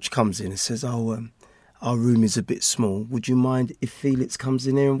his coach comes in and says, our room is a bit small. Would you mind if Felix comes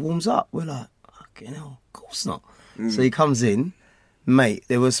in here and warms up? We're like, fucking hell, of course not. So he comes in. Mate,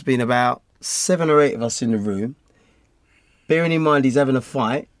 there must have been about 7 or 8 of us in the room. Bearing in mind he's having a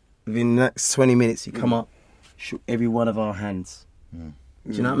fight. Within the next 20 minutes, he come up, shook every one of our hands. Do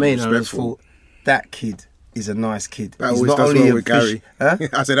you know what I mean? And I just thought, that kid is a nice kid. That always goes well with Gary. Huh?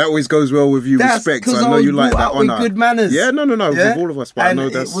 I said that always goes well with you. Respect. So I know you like that honour. With good manners. Yeah, no, with all of us. But and I know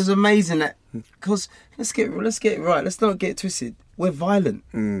that's... it was amazing that because let's get it right. Let's not get it twisted. We're violent.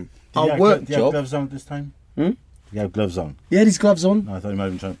 Our work job. Do you have gloves on this time? You have gloves on? He had his gloves on. No, I thought he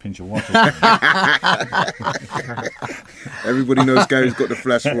might have been trying to pinch your water. Everybody knows Gary's got the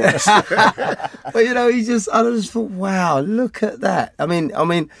flash watch. But I just thought, wow, look at that. I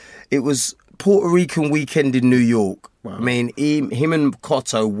mean, it was Puerto Rican weekend in New York. Wow. I mean, him and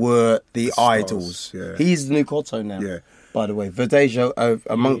Cotto were the idols. Yeah. He's the new Cotto now. Yeah. By the way, Verdejo,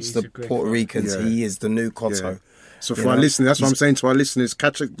 amongst the Puerto Ricans, he is the new Cotto. Yeah. So for our listeners, that's what I'm saying to our listeners,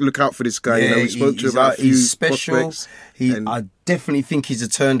 look out for this guy. We spoke to him about a few he's special. Prospects. I definitely think he's a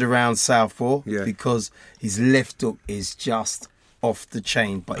turned around southpaw because his left hook is just off the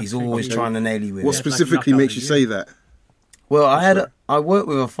chain, but he's always trying to nail you with it. What specifically makes you say that? Well, I worked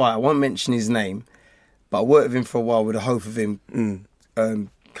with a fighter, I won't mention his name, but I worked with him for a while with the hope of him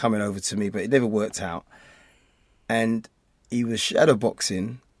coming over to me, but it never worked out. And he was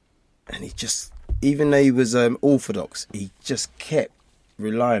shadowboxing, and he just... Even though he was orthodox, he just kept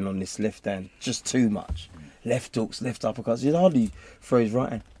relying on this left hand just too much. Left hooks, left uppercuts. He'd hardly throw his right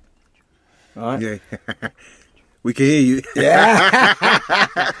hand. Right? Yeah. We can hear you. Yeah.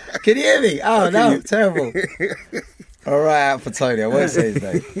 Can you hear me? Oh, no, terrible. All right, out for Tony. I won't say his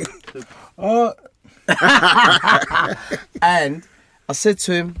name. And I said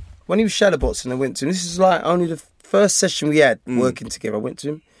to him, when he was shadowboxing, I went to him. This is like only the first session we had working together. I went to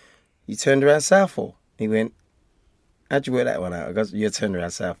him. You turned around southpaw. He went, how'd you work that one out? I goes, you turned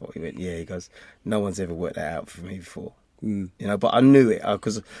around southpaw. He went, yeah. He goes, no one's ever worked that out for me before. But I knew it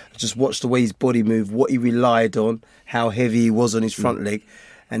because I just watched the way his body moved, what he relied on, how heavy he was on his front leg.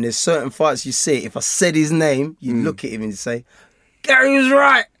 And there's certain fights you see, if I said his name, you'd look at him and say, Gary was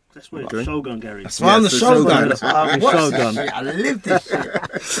right. That's why it's Shogun, Gary. That's why I'm the Shogun. Shogun. I lived this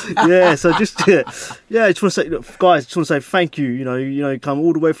shit. Yeah, so I just want to say, look, guys, just want to say thank you. You come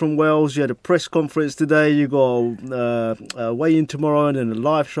all the way from Wales. You had a press conference today. You got a weigh-in tomorrow and then a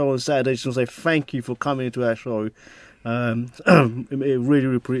live show on Saturday. Just want to say thank you for coming into our show.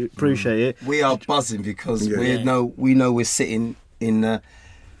 Really appreciate it. We are buzzing because we know we're sitting in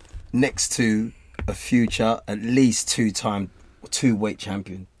next to a future at least 2-weight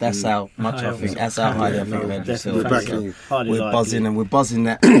champion. That's how much I think. That's how highly I think of Andrew Selby. We're buzzing, and we're buzzing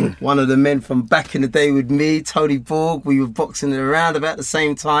that one of the men from back in the day with me, Tony Borg, we were boxing around about the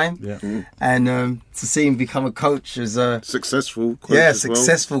same time. Yeah. And to see him become a coach as a successful coach.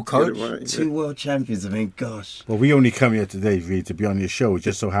 Successful coach. Right, 2 world champions. I mean, gosh. Well, we only come here today, really, to be on your show. It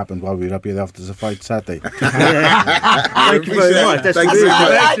just so happened while we were up here after the fight Saturday. Thank you very much. That's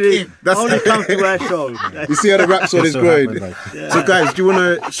only come to our show. You see how the raps on his groin. So, guys, do you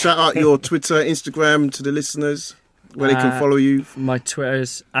want to shout out your Twitter, Instagram to the listeners where they can follow you? My Twitter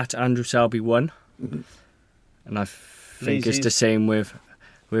is at Andrew Selby 1, and I think it's the same with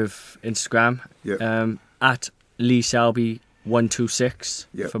Instagram. At Lee Selby 126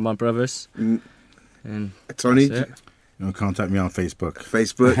 for my brothers. And Tony, you can contact me on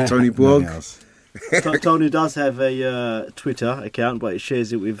Facebook. Tony Borg. Tony does have a Twitter account, but he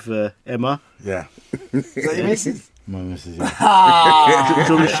shares it with Emma. Yeah. Is that your missus? My missus, Do you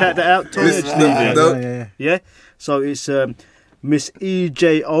want to shout that out, Tony? Yeah. So it's Miss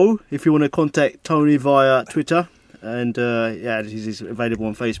EJO if you want to contact Tony via Twitter. And he's available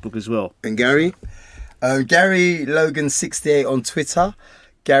on Facebook as well. And Gary? Gary Logan68 on Twitter.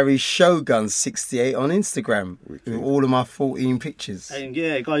 Gary Shogun68 on Instagram. With all of my 14 pictures. And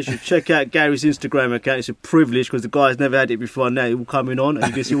guys should check out Gary's Instagram account. It's a privilege because the guy's never had it before. Now he's all coming on and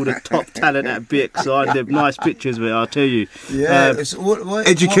you can see all the top talent at Bix. So I have nice pictures of it, I'll tell you. Yeah, it's what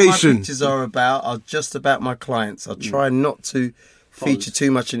education. What my pictures are just about my clients. I try not to feature too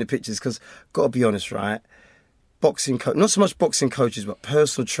much in the pictures because, got to be honest, right? Not so much boxing coaches, but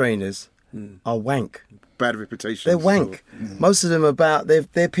personal trainers are wank. Bad reputation. They're wank. Most of them are about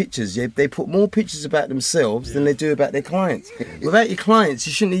their pictures. They put more pictures about themselves than they do about their clients. Without your clients,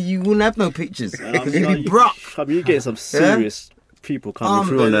 you wouldn't have no pictures. You'd be broke. I mean, you get some serious people coming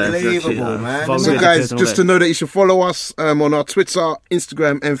through on there. Unbelievable, man. So, guys, just to know that you should follow us on our Twitter,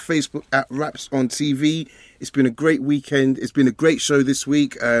 Instagram, and Facebook at Raps on TV. It's been a great weekend. It's been a great show this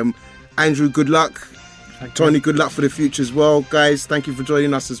week. Andrew, good luck. Tony, good luck for the future as well. Guys, thank you for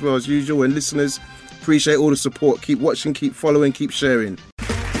joining us as well as usual. And listeners, appreciate all the support. Keep watching, keep following, keep sharing.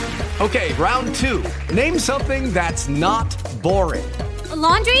 Okay, round 2. Name something that's not boring. A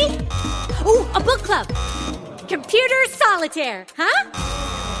laundry? Ooh, a book club. Computer solitaire, huh?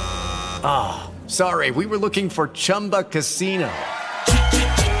 Ah, sorry, we were looking for Chumba Casino.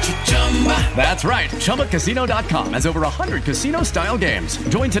 That's right. ChumbaCasino.com has over 100 casino-style games.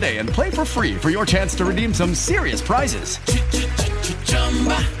 Join today and play for free for your chance to redeem some serious prizes.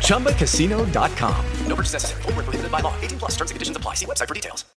 ChumbaCasino.com. No purchase necessary. Void where prohibited by law. 18+ terms and conditions apply. See website for details.